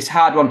it's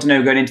hard one to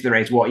know going into the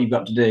race what you've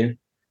got to do.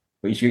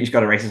 But you've got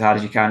to race as hard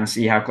as you can and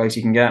see how close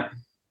you can get.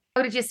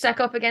 How did you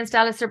stack up against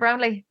Alistair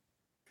Brownlee?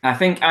 I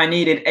think I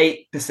needed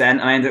 8%,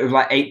 and I ended up with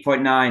like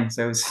 8.9.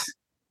 So it was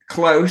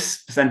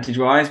close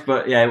percentage-wise,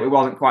 but yeah, it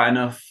wasn't quite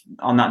enough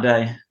on that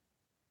day.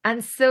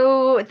 And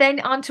so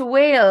then on to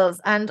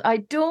Wales, and I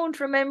don't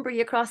remember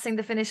you crossing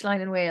the finish line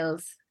in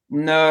Wales.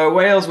 No,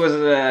 Wales was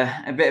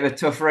a bit of a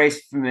tough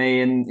race for me,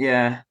 and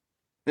yeah,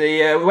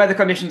 the weather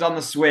conditions on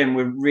the swim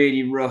were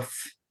really rough.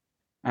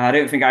 I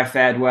don't think I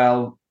fared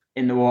well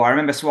in the water. I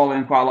remember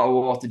swallowing quite a lot of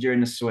water during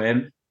the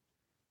swim.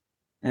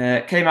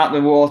 Came out the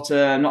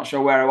water, I'm not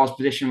sure where I was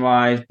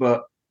position-wise,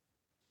 but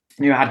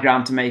knew I had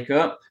ground to make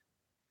up.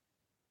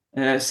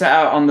 Set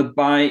out on the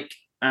bike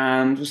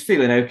and was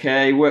feeling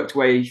okay. Worked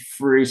way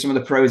through some of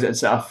the pros that had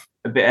set off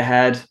a bit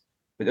ahead,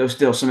 but there was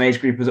still some age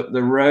groupers up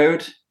the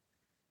road.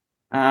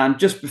 And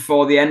just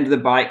before the end of the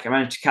bike, I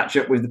managed to catch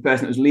up with the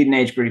person that was leading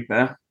age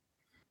grouper,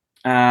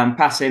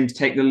 pass him to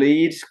take the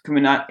lead,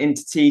 coming out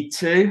into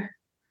T2.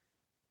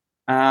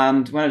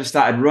 And when I just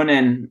started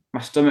running,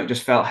 my stomach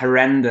just felt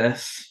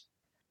horrendous,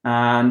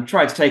 and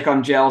tried to take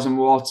on gels and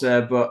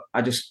water, but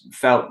I just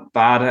felt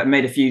bad. I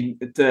made a few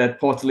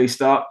Portaloo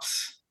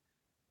stops.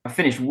 I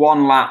finished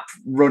 1 lap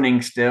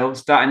running still.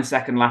 Starting the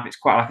second lap, it's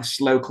quite like a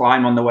slow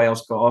climb on the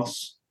Wales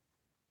course.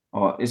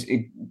 Or it's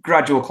a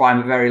gradual climb,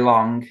 but very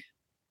long.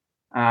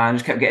 and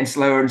just kept getting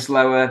slower and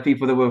slower.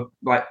 People that were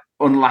like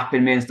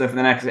unlapping me and stuff, and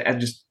then I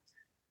just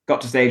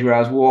got to a stage where I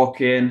was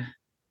walking.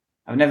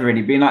 I've never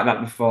really been like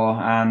that before,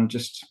 and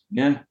just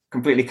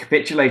completely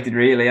capitulated.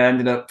 Really, I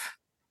ended up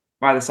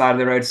by the side of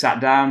the road, sat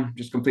down,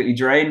 just completely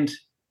drained.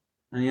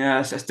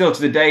 And still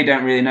to the day,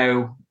 don't really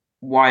know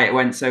why it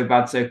went so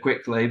bad so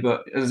quickly.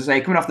 But as I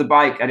say, coming off the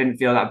bike, I didn't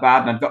feel that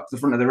bad, and I got to the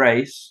front of the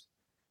race,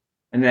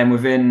 and then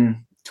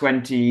within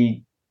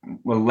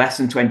less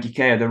than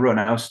 20k of the run,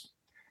 I was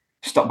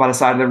stopped by the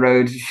side of the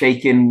road,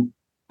 shaking,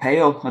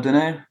 pale. I don't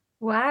know.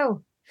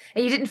 Wow.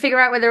 And you didn't figure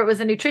out whether it was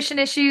a nutrition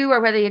issue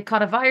or whether you'd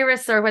caught a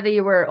virus or whether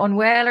you were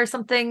unwell or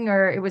something,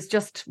 or it was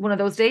just one of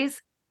those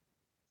days?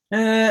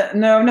 No,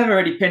 I've never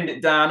really pinned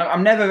it down.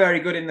 I'm never very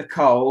good in the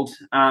cold,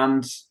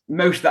 and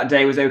most of that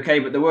day was okay,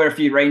 but there were a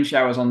few rain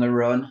showers on the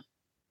run.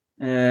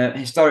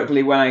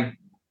 Historically, when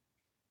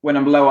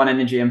I'm low on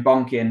energy and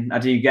bonking, I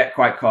do get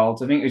quite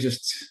cold. I think it was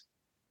just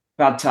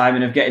bad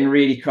timing of getting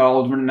really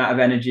cold, running out of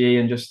energy,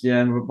 and just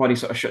my body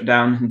sort of shut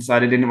down and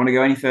decided I didn't want to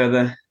go any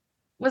further.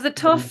 Was it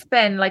tough,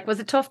 Ben? Like, was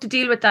it tough to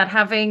deal with that,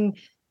 having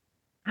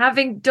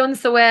done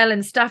so well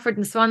in Stafford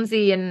and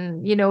Swansea,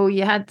 and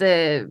you had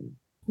the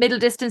middle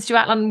distance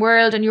duathlon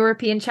world and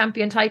European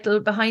champion title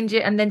behind you,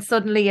 and then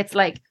suddenly it's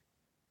like,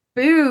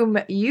 boom,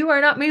 you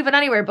are not moving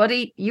anywhere,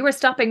 buddy. You are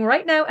stopping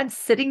right now and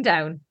sitting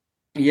down.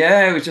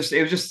 Yeah, it was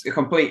just a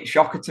complete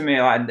shocker to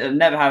me. Like, I'd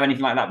never had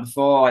anything like that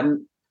before.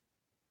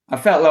 I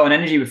felt low on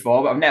energy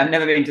before, but I've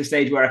never been to a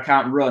stage where I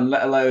can't run,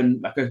 let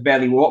alone I could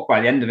barely walk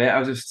by the end of it. I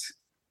was just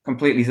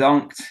completely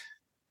zonked.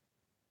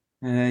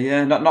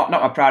 Not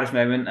my proudest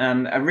moment.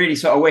 And I really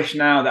sort of wish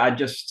now that I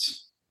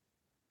just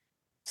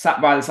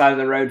sat by the side of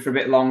the road for a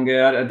bit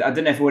longer. I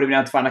don't know if I would have been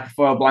able to find like a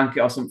foil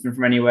blanket or something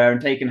from anywhere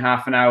and taken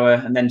half an hour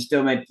and then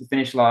still made it to the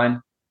finish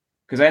line,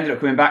 because I ended up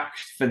coming back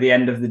for the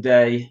end of the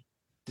day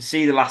to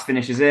see the last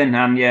finishes in.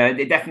 And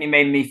it definitely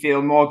made me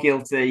feel more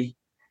guilty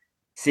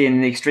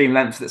seeing the extreme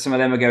lengths that some of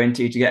them are going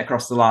to get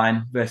across the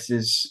line,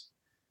 versus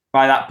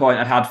by that point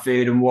I'd had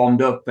food and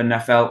warmed up, and I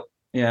felt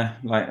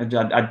like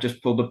I'd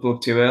just pulled the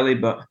plug too early.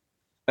 But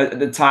at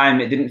the time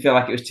it didn't feel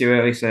like it was too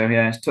early, so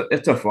it's a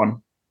tough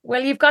one.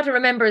 Well, you've got to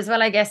remember as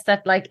well, I guess,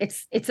 that like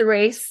it's a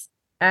race.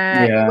 You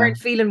weren't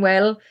feeling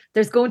well.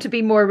 There's going to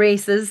be more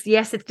races.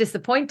 Yes, it's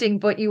disappointing,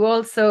 but you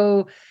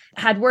also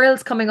had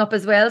Worlds coming up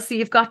as well. So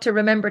you've got to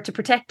remember to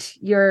protect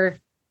your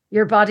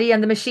body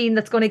and the machine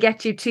that's going to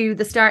get you to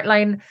the start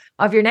line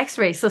of your next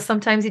race. So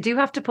sometimes you do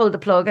have to pull the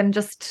plug and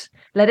just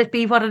let it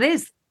be what it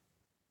is.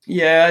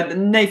 Yeah,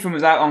 Nathan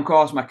was out on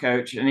course, my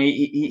coach, and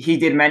he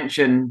did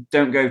mention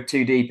don't go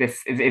too deep.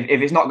 If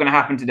it's not going to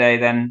happen today,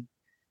 then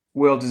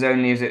Worlds is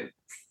only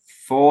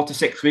 4 to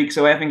 6 weeks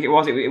away, I think it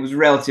was. It was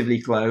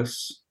relatively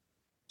close.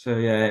 So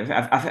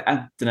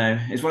I don't know.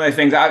 It's one of those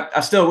things. I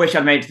still wish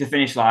I'd made it to the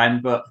finish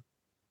line, but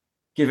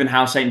given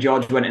how St.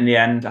 George went in the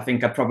end, I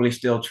think I'd probably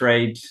still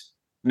trade.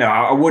 No,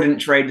 I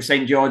wouldn't trade the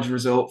St. George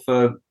result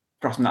for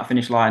crossing that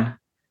finish line.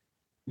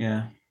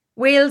 Yeah.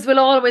 Wales will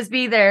always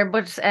be there,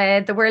 but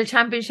the World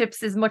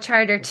Championships is much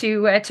harder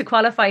to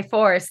qualify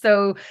for.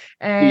 So,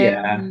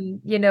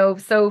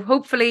 so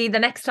hopefully the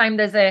next time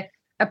there's a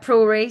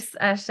pro race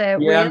at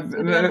Wales.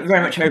 I'm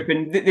very much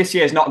hoping. This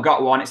year's not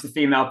got one. It's the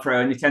female pro,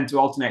 and they tend to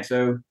alternate.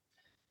 So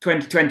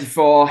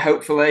 2024,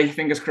 hopefully,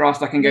 fingers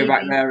crossed, I can go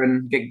back there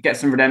and get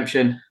some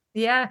redemption.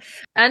 Yeah,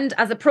 and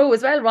as a pro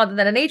as well, rather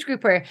than an age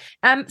grouper.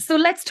 So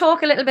let's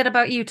talk a little bit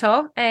about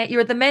Utah.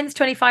 You're the men's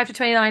 25 to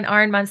 29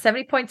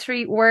 Ironman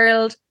 70.3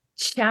 world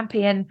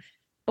champion.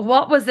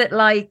 What was it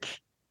like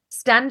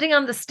standing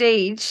on the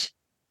stage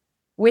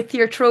with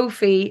your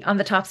trophy on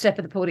the top step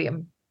of the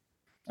podium?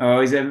 Oh,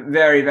 it's a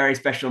very, very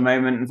special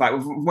moment. In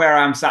fact, where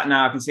I'm sat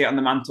now, I can see it on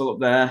the mantle up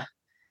there.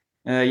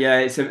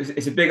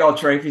 It's a big old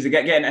trophy. So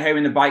getting it home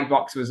in the bike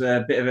box was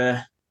a bit of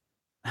a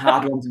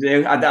hard one to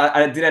do.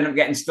 I did end up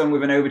getting stung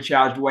with an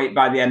overcharged weight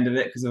by the end of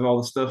it because of all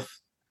the stuff.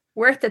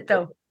 Worth it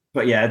though.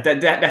 But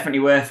definitely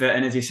worth it.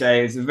 And as you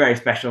say, it's a very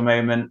special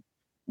moment.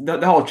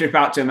 The whole trip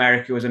out to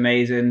America was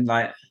amazing.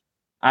 Like,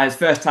 I was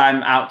first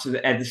time out to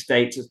the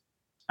States,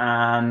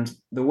 and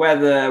the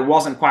weather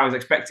wasn't quite what I was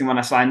expecting when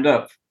I signed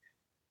up,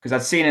 because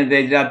I'd seen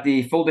they had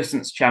the full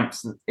distance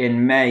champs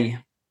in May.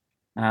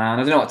 And I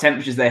don't know what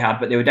temperatures they had,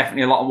 but they were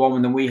definitely a lot warmer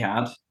than we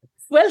had.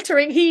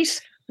 Sweltering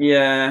heat.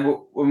 Yeah,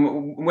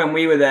 when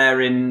we were there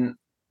in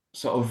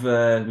sort of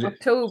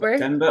October.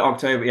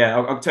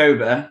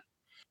 October.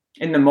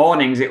 In the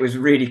mornings, it was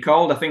really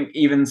cold. I think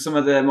even some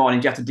of the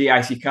mornings you had to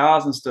de-ice your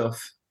cars and stuff.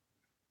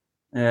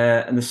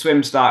 And the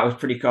swim start was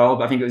pretty cold,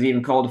 but I think it was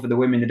even colder for the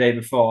women the day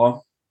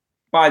before.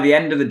 By the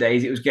end of the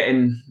days, it was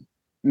getting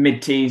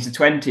mid-teens to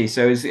 20,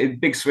 so it was a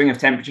big swing of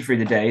temperature through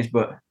the days,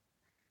 but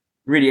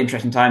really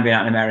interesting time being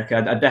out in America.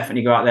 I'd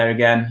definitely go out there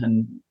again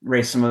and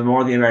race some of the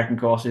more of the American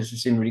courses. It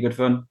seemed really good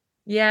fun.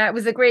 Yeah, it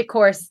was a great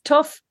course.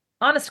 Tough,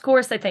 honest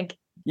course, I think.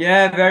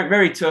 Yeah, very,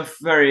 very tough.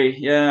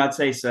 I'd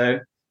say so.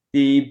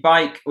 The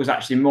bike was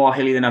actually more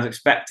hilly than I was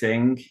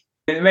expecting.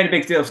 It made a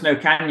big deal of Snow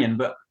Canyon,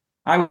 but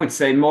I would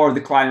say more of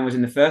the climbing was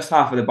in the first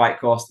half of the bike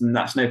course than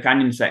that Snow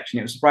Canyon section.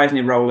 It was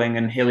surprisingly rolling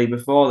and hilly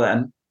before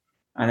then.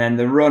 And then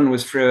the run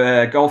was through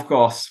a golf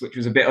course, which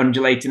was a bit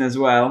undulating as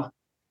well.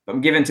 But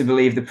I'm given to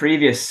believe the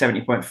previous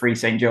 70.3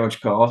 St.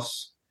 George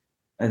course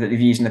that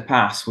they've used in the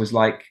past was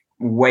like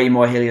way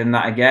more hilly than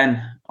that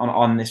again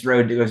on this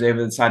road that goes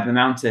over the side of the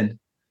mountain.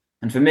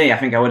 And for me, I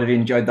think I would have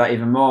enjoyed that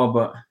even more.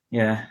 But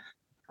yeah.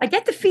 I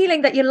get the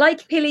feeling that you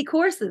like hilly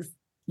courses.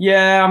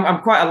 Yeah,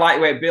 I'm quite a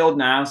lightweight build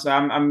now. So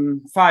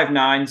I'm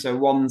 5'9", so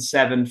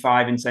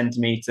 175 in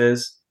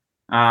centimeters.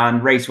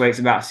 And race weight's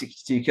about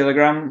 62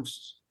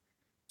 kilograms.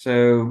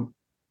 So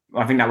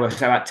I think that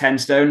works out about 10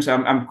 stone. So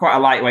I'm quite a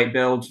lightweight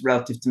build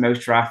relative to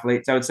most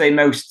triathletes. I would say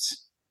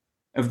most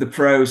of the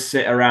pros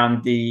sit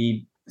around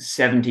the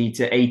 70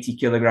 to 80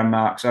 kilogram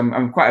mark. So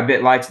I'm quite a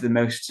bit lighter than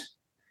most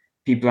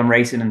people I'm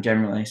racing and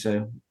generally.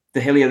 So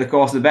the hillier the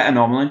course, the better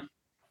normally.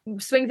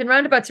 Swings and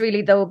roundabouts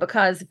really though,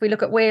 because if we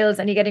look at Wales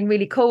and you're getting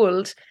really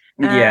cold,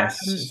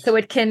 yes, so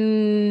it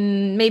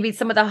can, maybe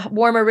some of the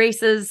warmer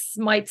races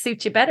might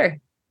suit you better.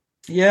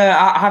 Yeah,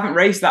 I haven't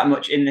raced that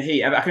much in the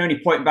heat. I can only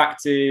point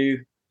back to,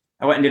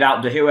 I went and did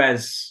Alpe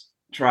d'Huez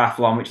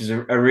triathlon, which is a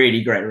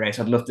really great race.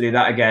 I'd love to do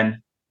that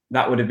again.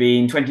 That would have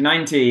been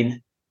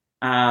 2019,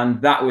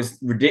 and that was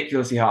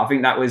ridiculously hot. I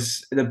think that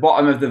was the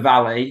bottom of the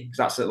valley, because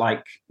that's at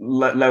like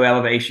low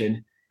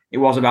elevation. It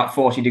was about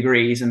 40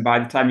 degrees, and by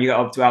the time you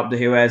got up to Alpe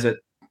d'Huez at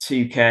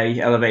 2K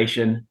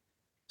elevation, it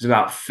was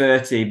about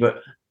 30. But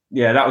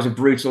yeah, that was a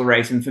brutal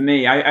race. And for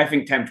me, I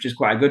think temperature is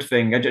quite a good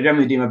thing. I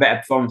generally do my better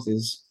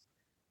performances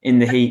in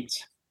the heat.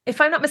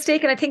 If I'm not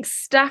mistaken, I think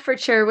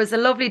Staffordshire was a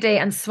lovely day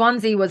and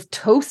Swansea was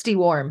toasty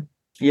warm.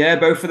 Yeah,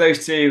 both of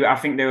those two, I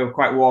think they were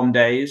quite warm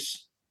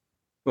days.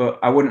 But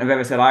I wouldn't have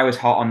ever said I was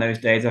hot on those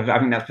days. I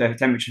think that's perfect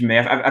temperature for me.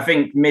 I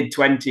think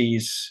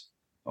mid-20s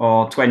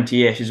or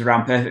 20-ish is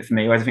around perfect for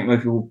me, whereas I think most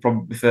people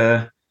probably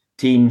prefer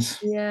teens.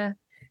 Yeah.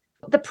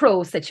 The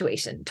pro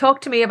situation.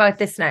 Talk to me about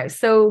this now.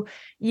 So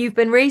you've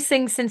been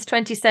racing since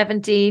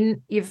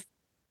 2017. You've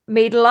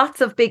made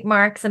lots of big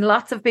marks and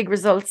lots of big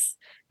results,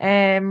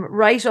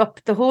 right up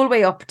the whole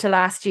way up to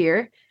last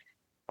year.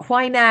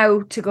 Why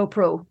now to go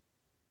pro?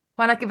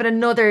 Why not give it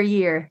another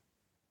year?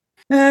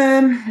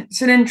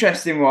 It's an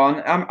interesting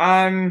one.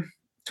 I'm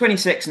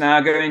 26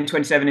 now, going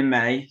 27 in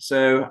May.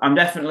 So I'm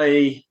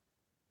definitely,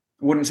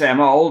 wouldn't say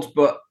I'm old,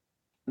 but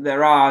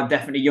there are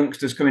definitely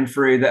youngsters coming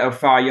through that are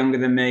far younger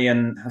than me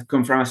and have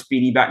come from a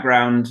speedy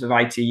background of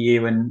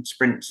ITU and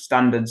sprint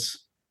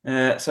standards.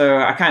 So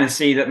I kind of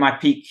see that my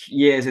peak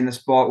years in the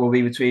sport will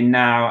be between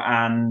now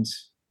and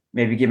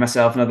maybe give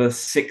myself another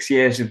 6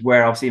 years of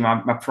where I'll see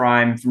my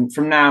prime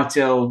from now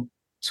till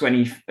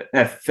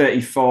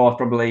 34,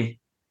 probably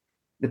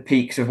the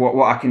peaks of what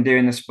I can do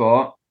in the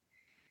sport.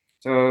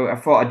 So I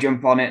thought I'd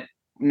jump on it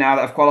now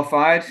that I've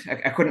qualified.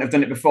 I couldn't have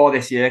done it before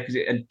this year because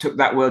it took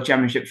that World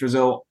Championships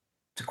result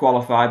to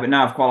qualify, but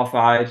now I've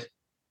qualified,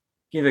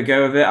 give a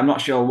go of it. I'm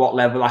not sure what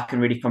level I can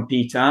really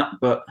compete at,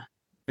 but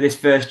for this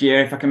first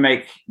year, if I can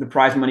make the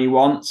prize money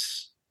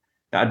once,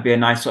 that'd be a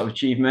nice sort of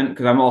achievement,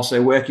 because I'm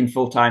also working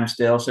full-time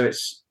still. So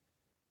it's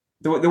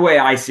the way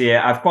I see it,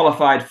 I've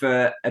qualified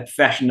for a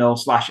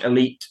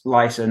professional/elite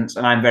license,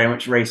 and I'm very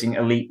much racing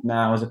elite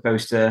now as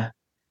opposed to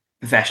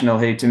professional,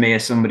 who to me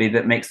is somebody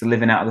that makes the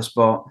living out of the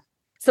sport.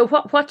 So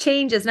what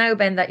changes now,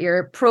 Ben, that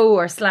you're pro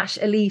or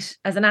 /elite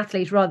as an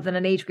athlete rather than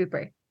an age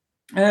grouper?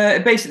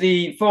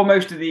 Basically, for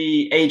most of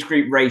the age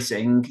group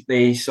racing,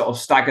 they sort of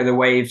stagger the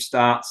wave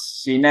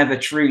starts, so you never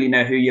truly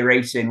know who you're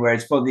racing.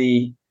 Whereas for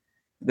the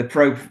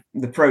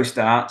pro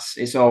starts,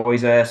 it's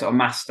always a sort of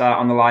mass start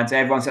on the line, so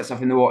everyone sets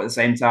off in the water at the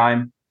same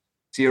time,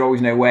 so you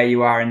always know where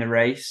you are in the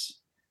race.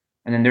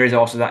 And then there is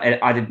also that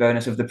added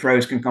bonus of the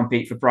pros can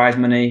compete for prize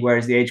money,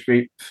 whereas the age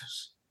group,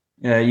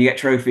 you get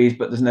trophies,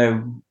 but there's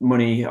no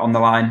money on the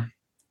line.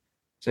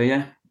 So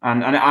yeah,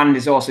 and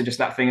it's also just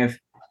that thing of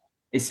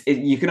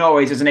you can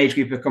always, as an age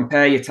grouper,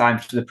 compare your time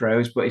to the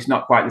pros, but it's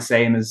not quite the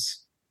same as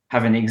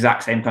having the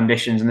exact same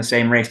conditions and the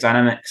same race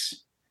dynamics.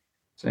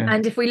 So.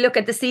 And if we look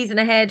at the season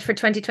ahead for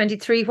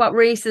 2023, what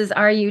races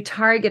are you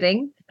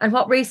targeting, and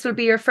what race will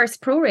be your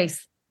first pro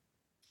race?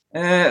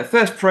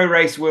 First pro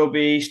race will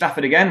be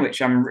Stafford again,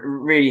 which I'm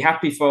really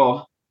happy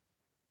for.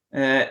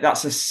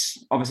 That's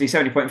obviously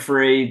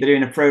 70.3. They're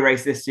doing a pro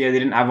race this year. They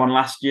didn't have one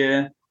last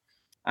year.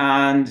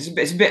 And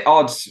it's a bit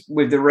odd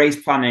with the race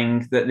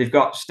planning that they've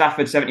got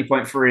Stafford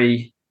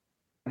 70.3.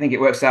 I think it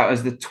works out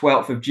as the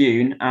 12th of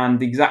June. And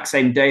the exact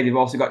same day, they've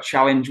also got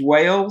Challenge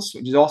Wales,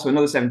 which is also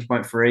another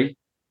 70.3.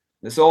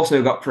 That's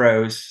also got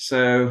pros.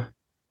 So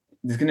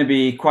there's going to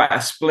be quite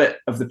a split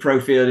of the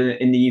pro field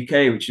in the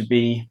UK, which would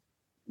be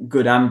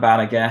good and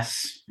bad, I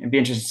guess. It'd be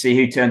interesting to see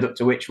who turned up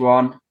to which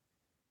one.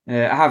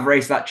 I have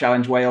raced that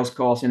Challenge Wales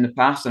course in the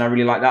past, and I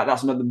really like that.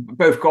 That's another.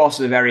 Both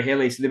courses are very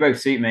hilly, so they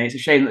both suit me. It's a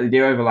shame that they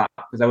do overlap,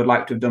 because I would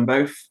like to have done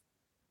both.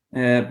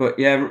 But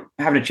yeah,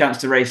 having a chance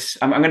to race,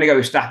 I'm going to go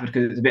with Stafford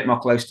because it's a bit more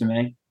close to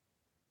me.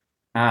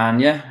 And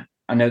yeah,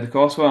 I know the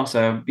course well,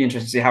 so it'd be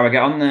interesting to see how I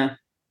get on there.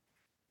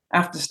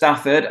 After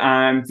Stafford,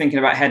 I'm thinking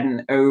about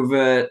heading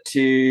over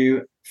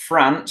to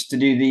France to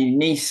do the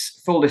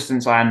Nice full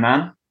distance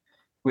Ironman,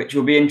 which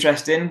will be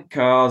interesting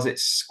because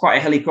it's quite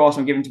a hilly course,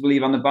 I'm given to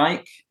believe, on the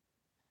bike.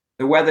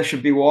 The weather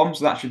should be warm,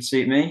 so that should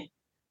suit me.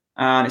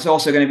 And it's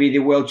also going to be the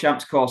World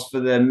Champs course for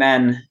the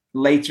men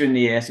later in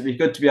the year. So it'd be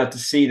good to be able to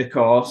see the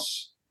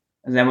course.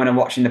 And then when I'm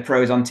watching the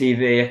pros on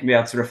TV, I can be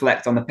able to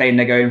reflect on the pain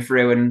they're going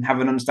through and have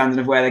an understanding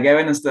of where they're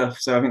going and stuff.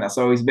 So I think that's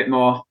always a bit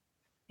more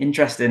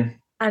interesting.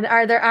 And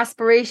are there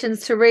aspirations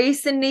to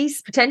race in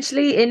Nice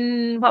potentially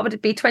in, what would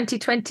it be,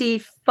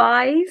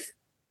 2025?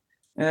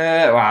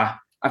 Well,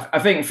 I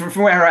think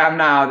from where I am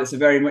now, that's a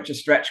very much a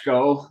stretch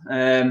goal.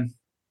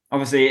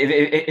 Obviously,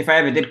 if I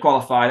ever did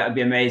qualify, that would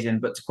be amazing.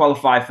 But to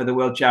qualify for the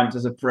World Champs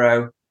as a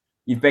pro,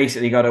 you've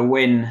basically got to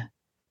win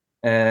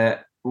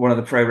one of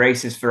the pro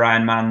races for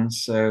Ironmans.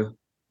 So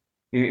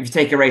if you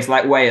take a race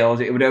like Wales,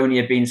 it would only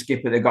have been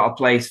Skipper that got a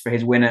place for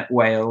his win at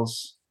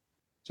Wales.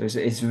 So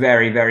it's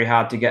very, very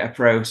hard to get a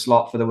pro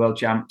slot for the World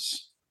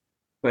Champs.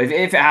 But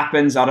if it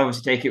happens, I'd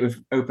obviously take it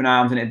with open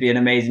arms, and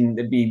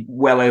it'd be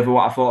well over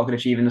what I thought I could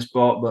achieve in the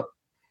sport. But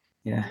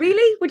yeah.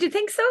 Really? Would you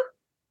think so?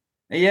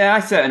 Yeah, I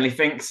certainly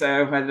think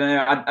so. I don't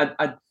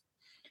know.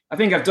 I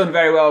think I've done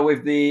very well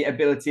with the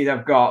abilities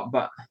I've got,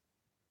 but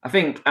I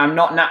think I'm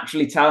not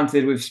naturally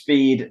talented with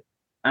speed,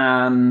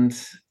 and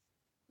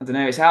I don't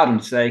know. It's hard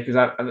to say because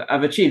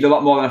I've achieved a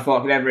lot more than I thought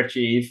I could ever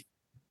achieve,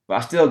 but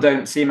I still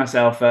don't see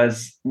myself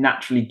as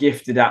naturally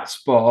gifted at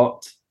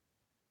sport.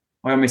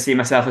 I only see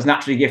myself as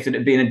naturally gifted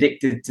at being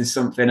addicted to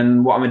something,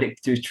 and what I'm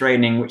addicted to is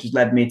training, which has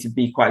led me to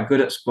be quite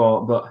good at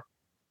sport. But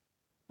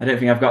I don't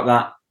think I've got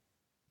that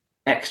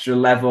extra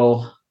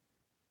level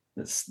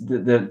that's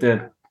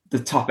the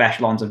top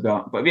echelons I've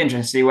got. But it'd be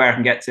interesting to see where I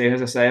can get to.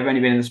 As I say, I've only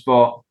been in the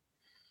sport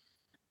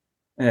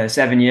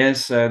 7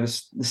 years, so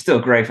there's still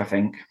growth, I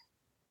think.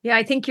 Yeah,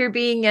 I think you're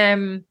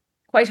being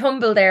quite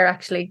humble there,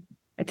 actually.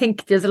 I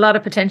think there's a lot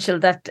of potential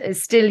that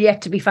is still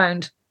yet to be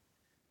found.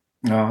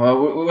 Oh,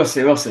 well, we'll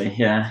see.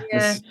 Yeah.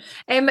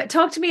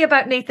 Talk to me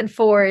about Nathan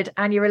Forde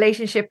and your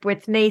relationship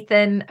with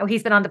Nathan. Oh,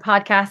 he's been on the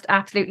podcast.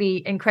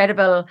 Absolutely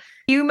incredible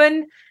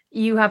human.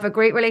 You have a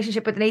great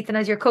relationship with Nathan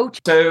as your coach.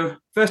 So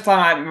first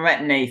time I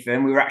met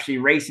Nathan, we were actually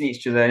racing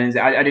each other, and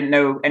I didn't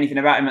know anything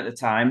about him at the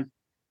time.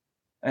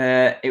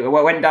 It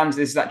went down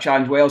to that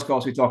Challenge Wales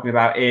course we were talking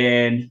about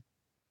in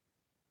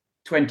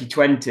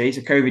 2020, it's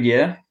a COVID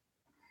year.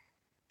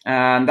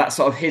 And that's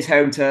sort of his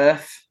home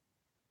turf.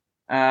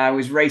 I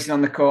was racing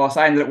on the course.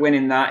 I ended up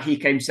winning that. He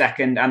came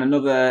second, and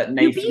another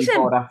Nathan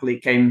Forde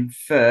athlete came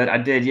third. I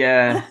did,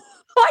 yeah.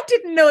 I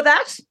didn't know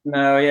that.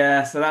 No,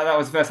 yeah. So that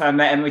was the first time I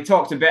met him. We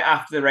talked a bit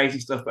after the racing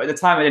stuff, but at the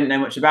time I didn't know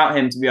much about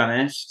him, to be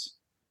honest.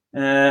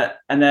 And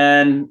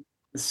then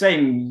the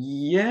same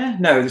year,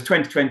 no, it was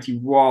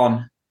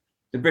 2021.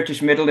 The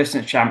British middle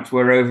distance champs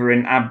were over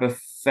in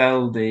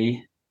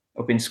Aberfeldy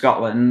up in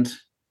Scotland.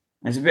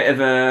 It's a bit of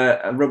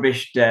a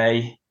rubbish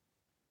day.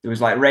 There was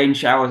like rain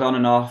showers on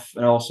and off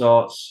and all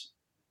sorts.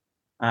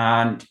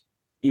 And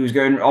he was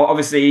going,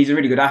 obviously, he's a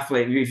really good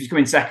athlete. If he's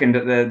coming second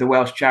at the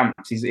Welsh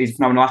champs, he's a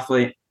phenomenal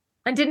athlete.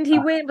 And didn't he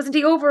win? Wasn't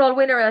he overall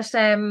winner at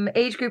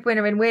age group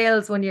winner in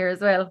Wales one year as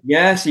well?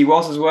 Yes, he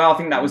was as well. I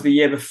think that was the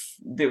year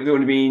before. It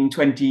would have been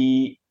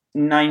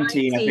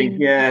 2019, I think.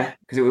 Yeah,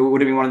 because it would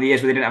have been one of the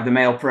years where they didn't have the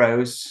male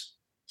pros.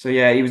 So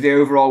yeah, he was the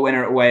overall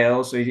winner at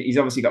Wales. So he's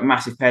obviously got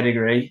massive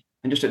pedigree.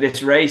 And just at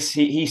this race,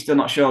 he's still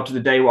not sure to the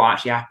day what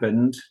actually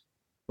happened.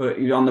 But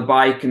he was on the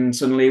bike and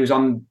suddenly he was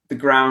on the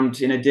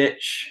ground in a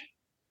ditch.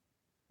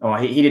 Oh,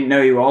 he didn't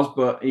know he was,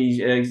 but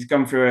he's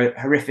gone through a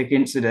horrific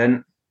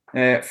incident.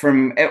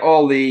 From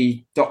all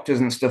the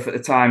doctors and stuff at the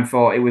time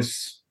thought it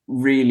was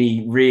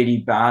really, really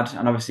bad.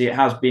 And obviously it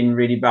has been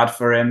really bad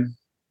for him.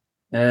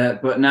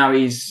 But now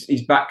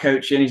he's back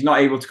coaching. He's not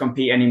able to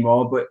compete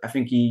anymore, but I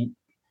think he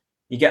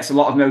gets a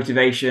lot of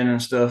motivation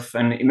and stuff,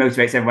 and he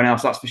motivates everyone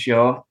else, that's for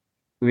sure,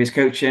 with his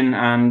coaching.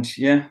 And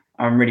yeah,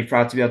 I'm really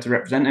proud to be able to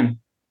represent him.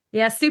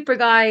 Yeah, super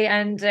guy.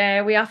 And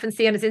we often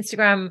see on his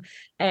Instagram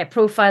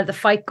profile, the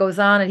fight goes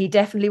on, and he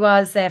definitely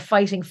was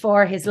fighting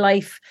for his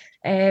life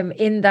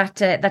in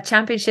that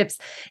championships.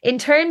 In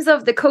terms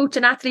of the coach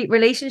and athlete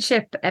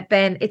relationship,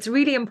 Ben, it's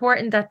really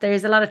important that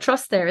there's a lot of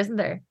trust there, isn't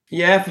there?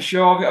 Yeah, for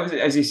sure.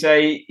 As you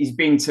say, he's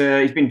been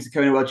to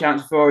Kona World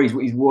Champs before. He's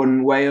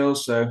won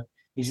Wales, so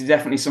he's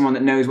definitely someone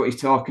that knows what he's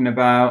talking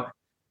about.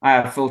 I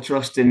have full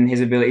trust in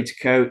his ability to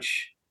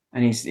coach,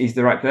 and he's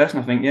the right person,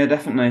 I think. Yeah,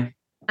 definitely.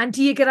 And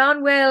do you get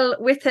on well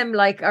with him?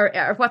 Like,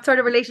 or what sort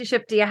of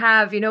relationship do you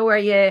have? You know, are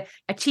you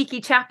a cheeky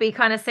chappy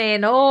kind of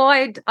saying, "Oh,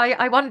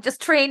 I want to just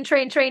train,"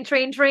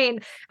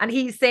 and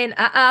he's saying,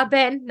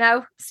 Ben,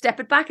 now step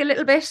it back a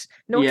little bit.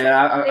 No,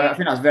 yeah, I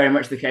think that's very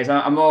much the case.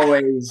 I'm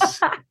always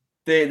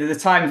the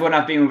times when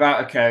I've been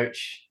without a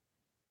coach,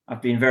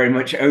 I've been very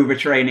much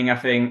overtraining. I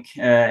think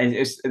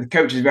the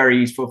coach is very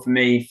useful for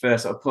me for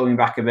sort of pulling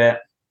back a bit,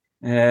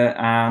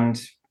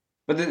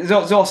 but there's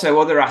also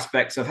other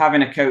aspects of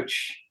having a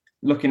coach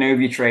looking over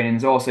your training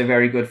is also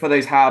very good for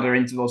those harder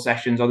interval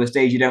sessions or the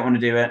days you don't want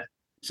to do it.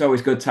 It's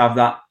always good to have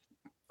that.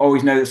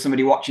 Always know there's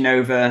somebody watching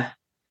over,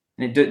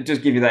 and it does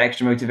give you that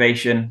extra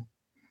motivation.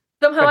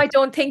 Somehow I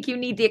don't think you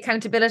need the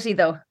accountability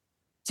though.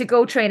 to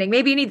go training.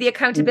 Maybe you need the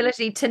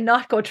accountability to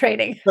not go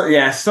training. But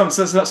yeah,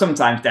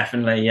 sometimes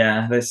definitely.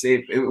 Yeah,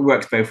 it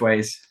works both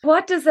ways.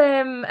 What does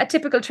a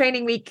typical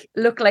training week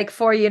look like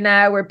for you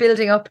now? We're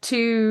building up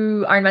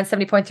to Ironman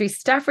 70.3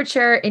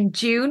 Staffordshire in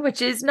June,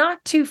 which is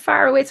not too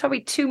far away. It's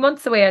probably 2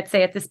 months away, I'd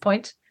say, at this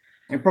point.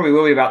 It probably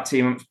will be about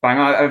 2 months bang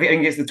on. I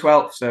think it's the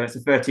 12th, so it's the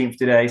 13th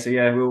today. So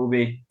yeah, we will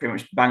be pretty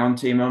much bang on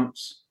 2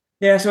 months.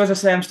 Yeah, so as I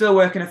say, I'm still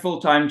working a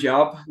full-time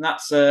job. And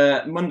that's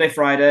Monday,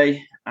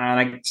 Friday, and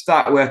I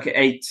start work at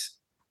 8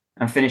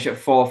 and finish at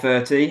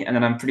 4:30. And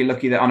then I'm pretty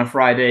lucky that on a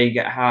Friday you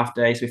get a half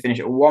day, so we finish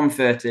at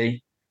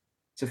 1:30.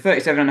 So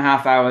 37 and a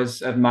half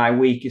hours of my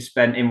week is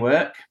spent in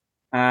work.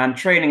 And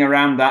training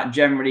around that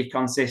generally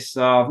consists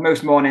of,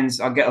 most mornings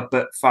I'll get up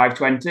at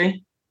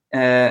 5:20.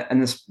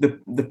 And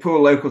the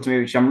pool local to me,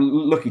 which I'm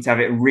lucky to have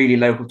it really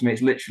local to me,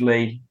 it's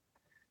literally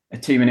a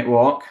 2-minute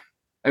walk,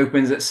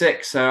 opens at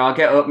 6. So I'll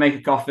get up, make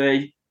a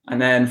coffee,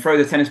 and then throw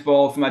the tennis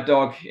ball for my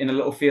dog in a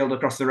little field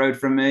across the road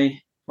from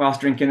me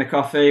whilst drinking the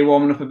coffee,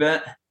 warming up a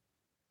bit.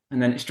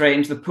 And then straight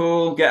into the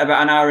pool, get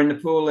about an hour in the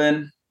pool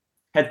in,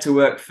 head to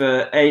work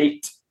for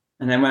 8.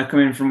 And then when I come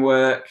in from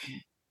work,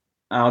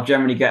 I'll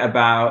generally get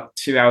about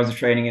 2 hours of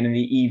training in the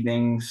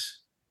evenings.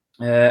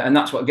 And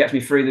that's what gets me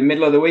through the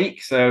middle of the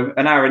week. So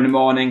an hour in the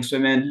morning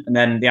swimming, and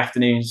then the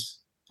afternoons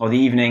or the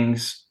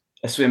evenings,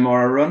 a swim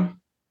or a run.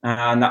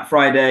 And that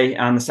Friday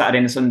and the Saturday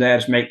and the Sunday, I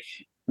just make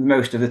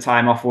most of the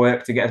time off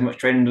work to get as much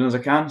training done as I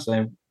can.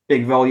 So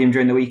big volume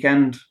during the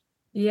weekend.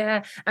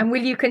 Yeah. And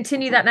will you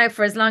continue that now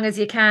for as long as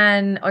you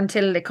can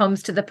until it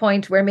comes to the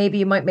point where maybe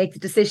you might make the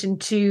decision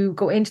to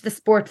go into the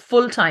sport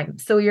full time?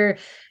 So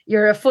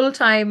you're a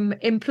full-time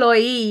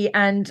employee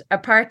and a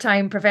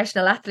part-time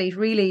professional athlete,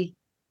 really.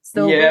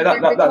 So yeah,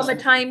 will there become a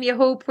time, you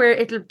hope, where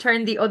it'll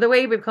turn the other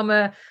way, become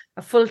a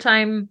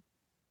full-time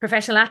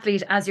professional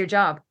athlete as your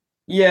job?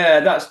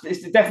 Yeah,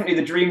 it's definitely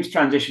the dream to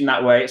transition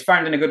that way. It's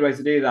finding a good way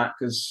to do that,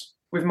 because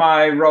with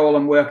my role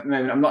and work at the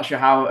moment, I'm not sure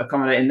how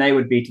accommodating they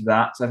would be to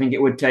that. So I think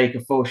it would take a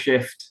full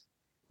shift,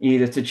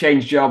 either to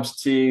change jobs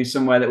to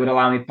somewhere that would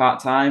allow me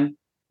part-time,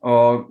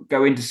 or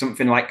go into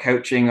something like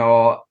coaching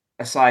or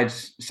a side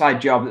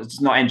job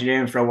that's not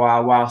engineering for a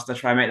while whilst I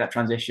try and make that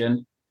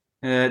transition.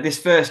 This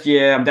first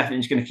year, I'm definitely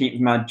just going to keep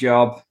my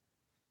job,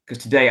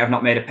 because to date I've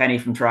not made a penny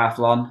from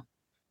triathlon.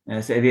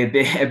 So it'd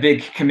be a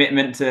big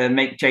commitment to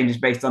make changes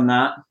based on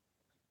that.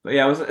 But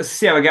yeah, we'll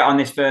see how I get on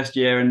this first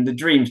year. And the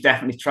dream's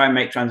definitely to try and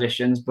make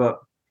transitions, but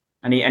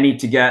I need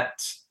to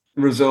get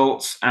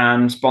results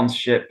and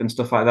sponsorship and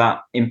stuff like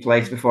that in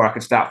place before I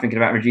could start thinking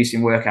about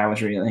reducing work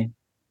hours, really.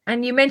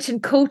 And you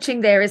mentioned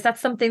coaching there. Is that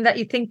something that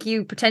you think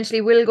you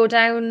potentially will go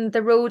down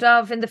the road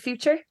of in the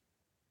future?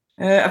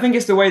 I think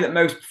it's the way that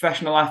most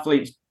professional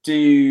athletes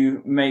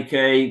do make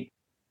a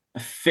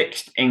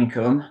fixed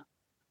income.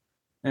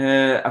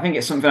 I think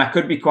it's something I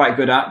could be quite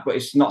good at, but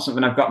it's not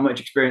something I've got much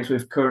experience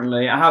with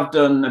currently. I have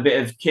done a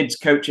bit of kids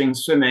coaching,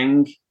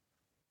 swimming,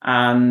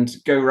 and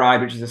Go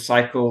Ride, which is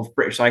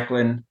British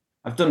cycling.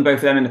 I've done both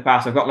of them in the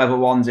past. I've got level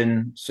 1s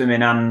in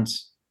swimming and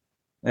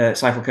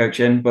cycle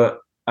coaching, but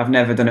I've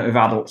never done it with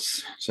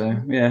adults. So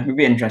yeah, it would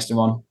be an interesting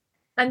one.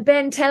 And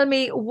Ben, tell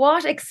me,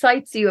 what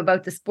excites you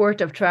about the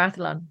sport of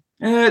triathlon?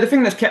 The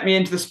thing that's kept me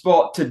into the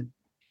sport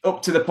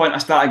up to the point I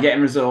started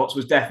getting results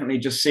was definitely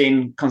just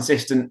seeing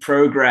consistent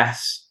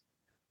progress.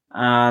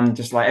 And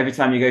just like every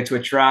time you go to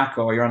a track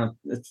or you're on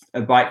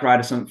a bike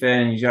ride or something,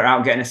 and you're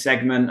out getting a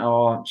segment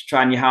or just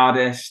trying your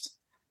hardest,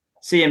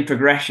 seeing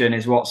progression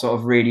is what sort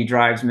of really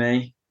drives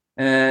me.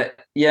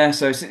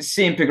 So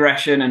seeing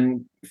progression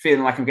and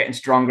feeling like I'm getting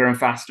stronger and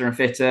faster and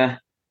fitter.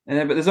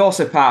 But there's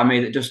also part of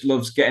me that just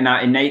loves getting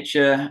out in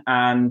nature,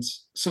 and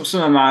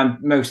some of my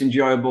most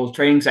enjoyable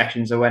training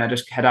sessions are when I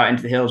just head out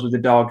into the hills with the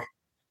dog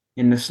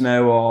in the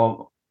snow,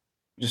 or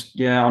just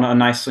on a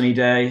nice sunny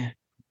day,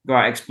 go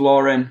out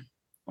exploring,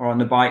 or on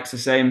the bikes the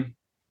same.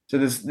 So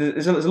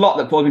there's a lot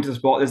that pulls me to the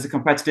sport. There's the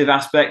competitive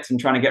aspect and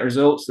trying to get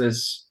results.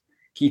 There's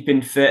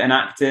keeping fit and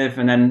active,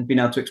 and then being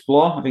able to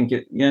explore. I think so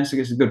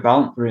it's a good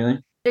balance,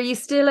 really. Are you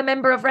still a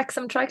member of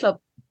Wrexham Tri Club?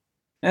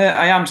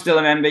 I am still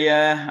a member.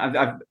 Yeah,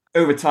 I've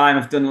over time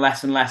I've done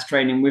less and less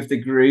training with the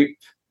group,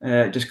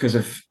 just because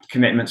of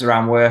commitments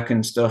around work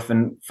and stuff,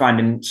 and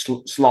finding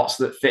slots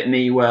that fit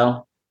me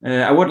well.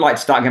 I would like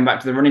to start going back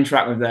to the running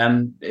track with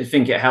them. I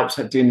think it helps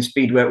doing the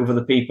speed work with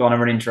other people on a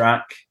running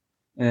track.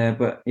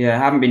 But yeah, I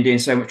haven't been doing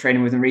so much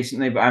training with them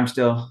recently, but I'm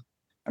still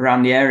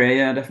around the area.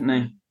 Yeah,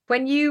 definitely.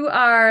 When you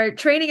are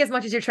training as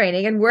much as you're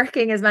training and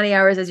working as many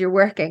hours as you're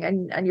working,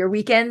 and your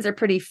weekends are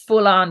pretty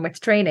full on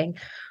with training,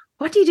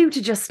 what do you do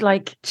to just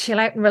like chill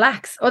out and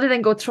relax, other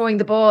than go throwing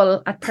the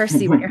ball at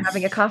Percy when you're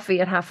having a coffee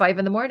at 5:30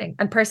 in the morning?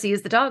 And Percy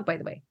is the dog, by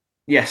the way.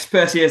 Yes,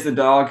 Percy is the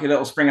dog, a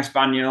little Springer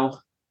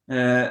Spaniel,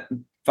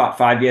 about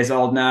 5 years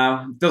old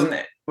now.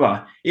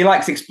 He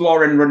likes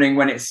exploring running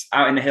when it's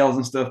out in the hills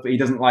and stuff, but he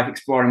doesn't like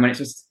exploring when it's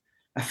just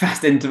a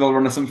fast interval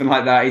run or something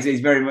like that.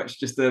 He's very much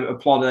just a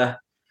plodder.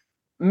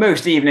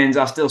 Most evenings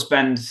I'll still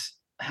spend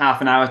half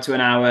an hour to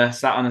an hour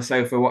sat on the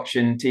sofa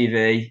watching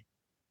TV.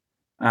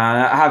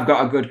 I have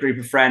got a good group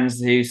of friends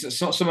who,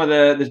 some of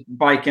the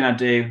biking I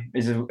do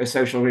is a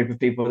social group of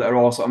people that are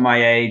all sort of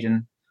my age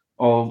and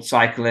all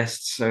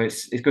cyclists. So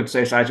it's good to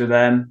socialize with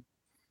them.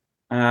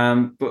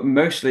 But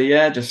mostly,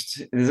 yeah,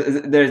 just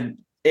it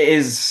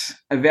is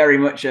a very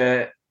much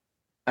a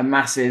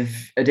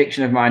massive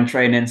addiction of mine,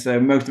 training. So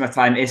most of my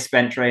time is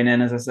spent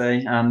training, as I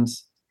say, and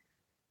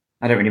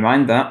I don't really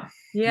mind that.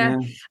 Yeah.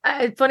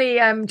 It's funny.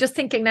 I'm just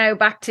thinking now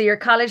back to your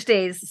college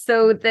days.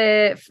 So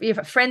you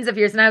have friends of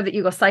yours now that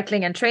you go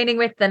cycling and training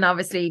with, and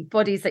obviously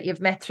buddies that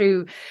you've met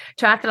through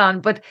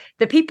triathlon. But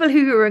the people who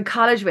you were in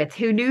college with,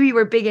 who knew you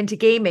were big into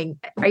gaming,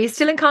 are you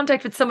still in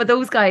contact with some of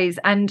those guys?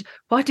 And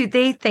what do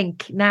they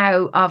think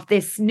now of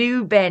this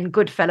new Ben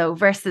Goodfellow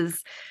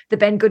versus the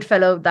Ben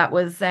Goodfellow that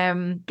was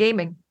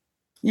gaming?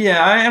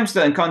 Yeah, I am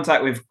still in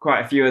contact with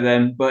quite a few of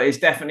them, but it's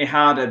definitely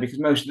harder because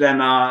most of them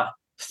are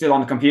still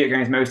on the computer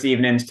games most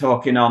evenings,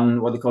 talking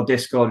on what they call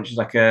Discord, which is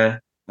like a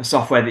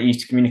software that you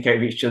use to communicate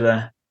with each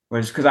other.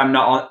 Whereas because I'm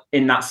not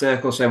in that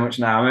circle so much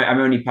now, I'm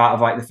only part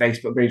of like the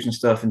Facebook groups and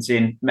stuff and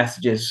seeing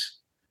messages.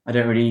 I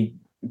don't really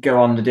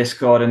go on the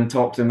Discord and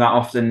talk to them that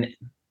often,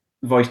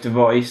 voice to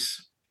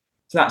voice.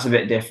 So that's a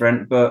bit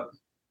different. But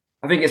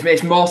I think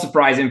it's more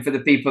surprising for the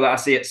people that I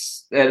see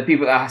the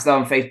people that I saw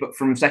on Facebook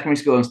from secondary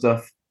school and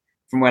stuff,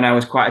 from when I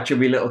was quite a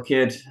chubby little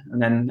kid,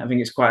 and then I think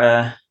it's quite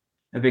a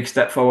big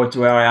step forward to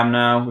where I am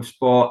now with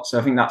sport. So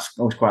I think that's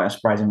always quite a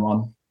surprising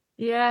one.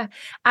 Yeah.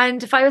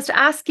 And if I was to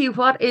ask you,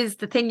 what is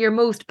the thing you're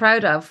most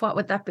proud of, what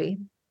would that be?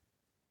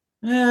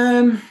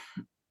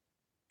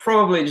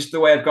 Probably just the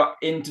way I've got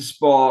into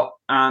sport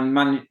and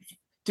managed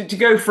to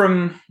go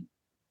from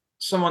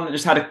someone that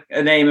just had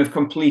an aim of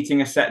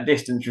completing a set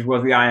distance, which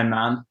was the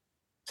Ironman,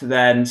 to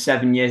then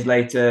 7 years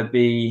later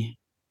be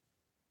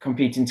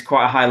competing to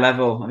quite a high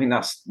level. I think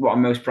that's what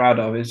I'm most proud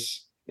of.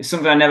 It's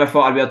something I never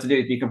thought I'd be able to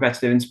do, to be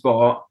competitive in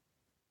sport,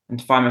 and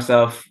to find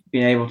myself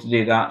being able to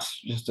do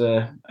that's just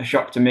a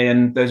shock to me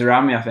and those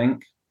around me,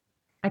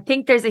 I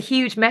think there's a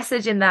huge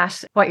message in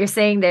that, what you're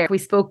saying there. We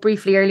spoke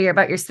briefly earlier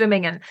about your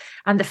swimming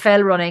and the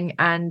fell running,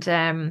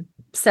 and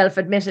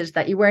self-admitted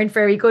that you weren't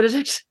very good at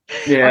it.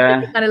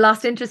 Yeah. And kind of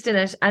lost interest in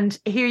it. And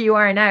here you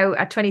are now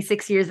at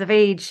 26 years of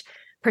age,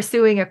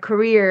 pursuing a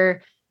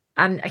career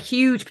and a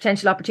huge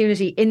potential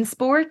opportunity in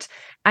sport.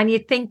 And you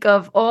think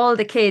of all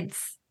the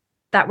kids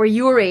that were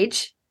your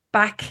age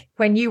back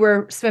when you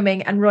were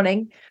swimming and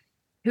running,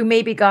 who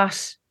maybe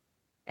got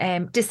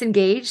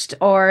disengaged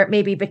or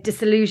maybe a bit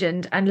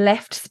disillusioned and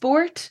left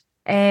sport.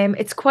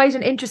 It's quite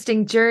an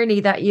interesting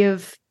journey that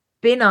you've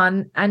been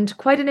on, and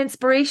quite an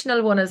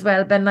inspirational one as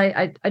well, Ben.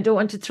 I don't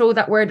want to throw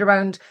that word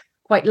around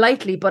quite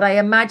lightly, but I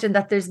imagine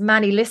that there's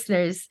many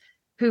listeners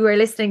who are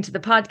listening to the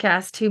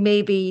podcast who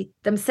maybe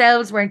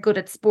themselves weren't good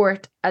at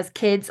sport as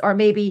kids, or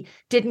maybe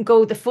didn't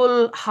go the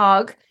full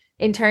hog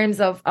in terms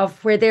of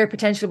where their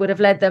potential would have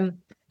led them.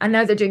 And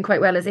now they're doing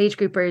quite well as age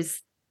groupers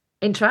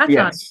in triathlon.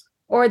 Yes.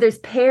 Or there's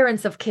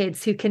parents of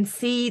kids who can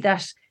see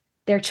that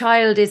their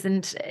child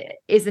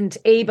isn't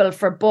able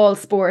for ball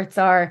sports,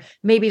 or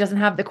maybe doesn't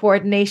have the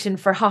coordination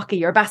for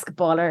hockey or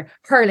basketball or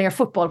hurling or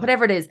football,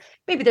 whatever it is.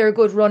 Maybe they're a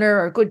good runner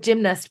or a good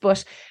gymnast,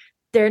 but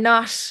they're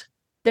not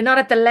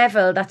at the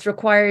level that's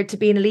required to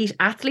be an elite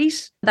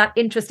athlete. That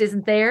interest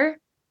isn't there.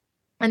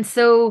 And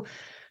so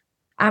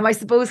I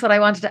suppose what I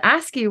wanted to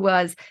ask you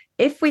was,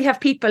 if we have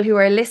people who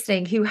are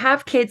listening who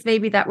have kids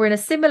maybe that were in a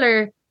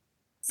similar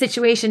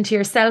situation to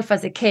yourself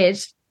as a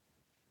kid,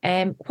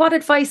 what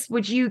advice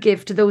would you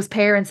give to those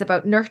parents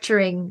about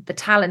nurturing the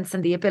talents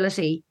and the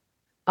ability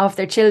of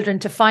their children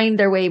to find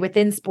their way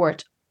within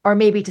sport, or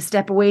maybe to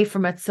step away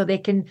from it so they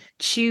can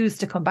choose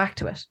to come back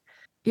to it?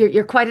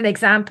 You're quite an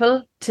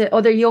example to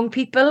other young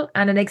people,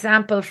 and an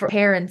example for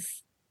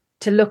parents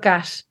to look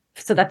at,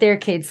 so that their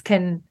kids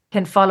can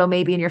follow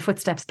maybe in your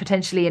footsteps,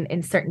 potentially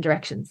in certain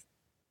directions.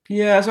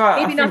 Yeah, so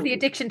maybe not the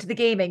addiction to the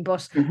gaming,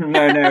 but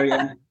no,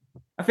 yeah.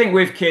 I think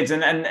with kids,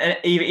 and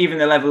even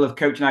the level of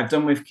coaching I've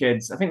done with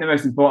kids, I think the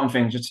most important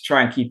thing is just to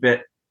try and keep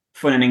it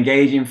fun and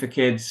engaging for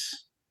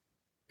kids.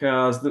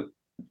 Because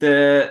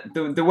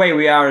the way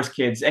we are as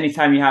kids,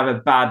 anytime you have a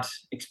bad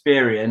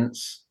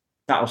experience,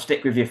 that'll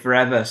stick with you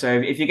forever. So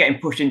if you're getting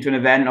pushed into an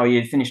event, or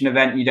you finish an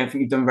event and you don't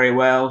think you've done very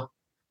well,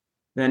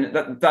 then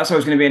that's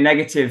always going to be a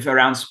negative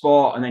around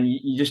sport. And then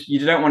you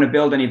don't want to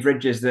build any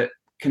bridges that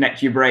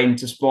connect your brain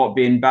to sport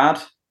being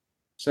bad.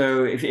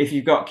 So if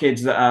you've got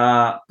kids that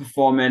are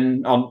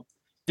performing on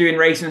doing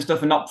racing and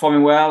stuff and not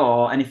performing well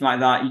or anything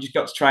like that, you just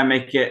got to try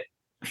and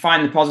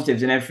find the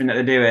positives in everything that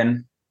they're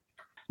doing,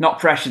 not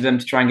pressure them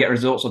to try and get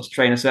results or to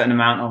train a certain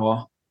amount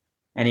or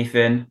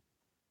anything.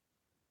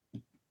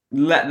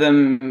 Let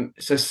them,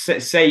 so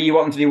say you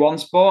want them to do one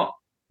sport,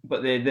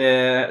 but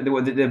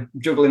they're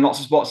juggling lots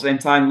of sports at the same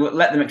time.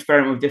 Let them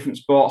experiment with different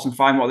sports and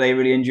find what they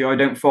really enjoy.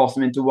 Don't force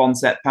them into one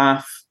set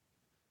path.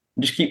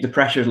 Just keep the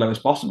pressure as low as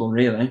possible,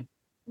 really.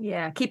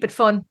 Yeah, keep it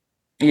fun.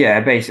 Yeah,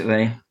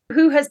 basically.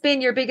 Who has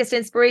been your biggest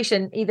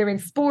inspiration, either in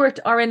sport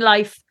or in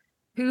life?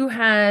 Who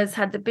has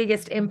had the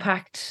biggest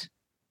impact?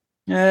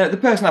 The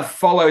person I've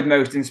followed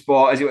most in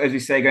sport, as we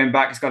say, going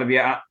back, it's got to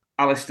be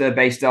Alistair,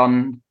 based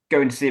on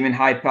going to see him in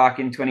Hyde Park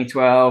in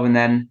 2012, and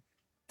then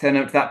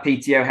turning up to that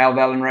PTO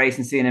Helvellyn race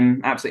and seeing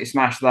him absolutely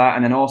smash that,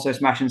 and then also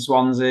smashing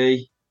Swansea.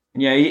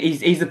 And yeah,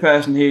 he's the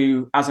person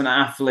who, as an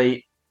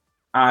athlete,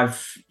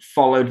 I've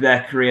followed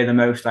their career the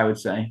most, I would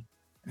say.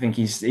 I think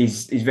he's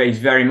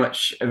very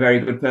much a very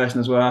good person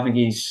as well. I think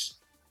he's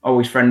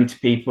always friendly to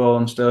people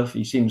and stuff.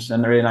 He seems a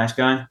really nice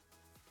guy.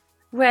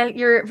 Well,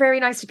 you're very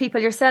nice to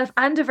people yourself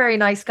and a very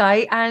nice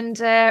guy. And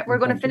we're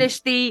going to finish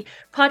the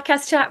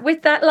podcast chat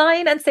with that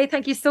line and say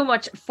thank you so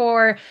much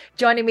for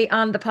joining me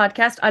on the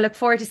podcast. I look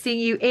forward to seeing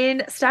you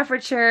in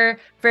Staffordshire.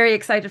 Very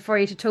excited for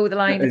you to toe the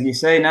line. As you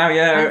say now,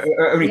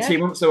 only 2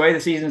 months away. The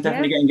season's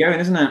definitely getting going,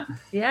 isn't it?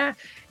 Yeah.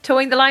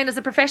 Towing the line as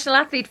a professional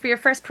athlete for your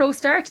first pro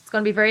start. It's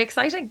going to be very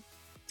exciting.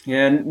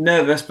 Yeah,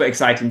 nervous, but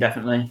exciting,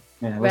 definitely.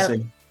 Yeah, we'll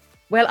see.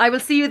 Well, I will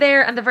see you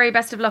there, and the very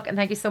best of luck, and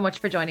thank you so much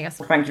for joining us.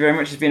 Well, thank you very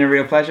much. It's been a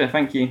real pleasure.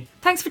 Thank you.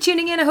 Thanks for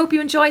tuning in. I hope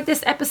you enjoyed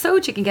this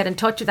episode. You can get in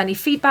touch with any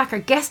feedback or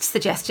guest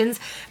suggestions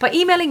by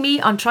emailing me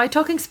on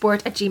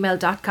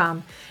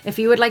trytalkingsport@gmail.com. If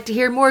you would like to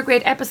hear more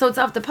great episodes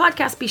of the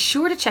podcast, be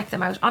sure to check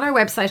them out on our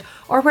website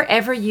or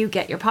wherever you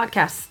get your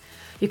podcasts.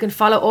 You can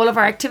follow all of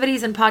our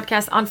activities and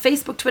podcasts on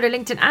Facebook, Twitter,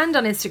 LinkedIn and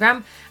on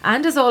Instagram.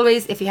 And as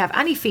always, if you have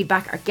any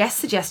feedback or guest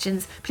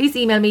suggestions, please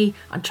email me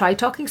on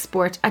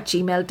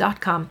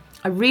trytalkingsport@gmail.com.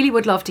 I really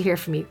would love to hear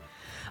from you.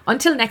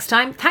 Until next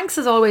time, thanks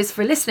as always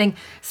for listening.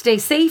 Stay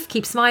safe,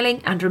 keep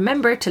smiling, and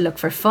remember to look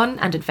for fun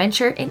and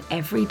adventure in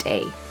every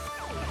day.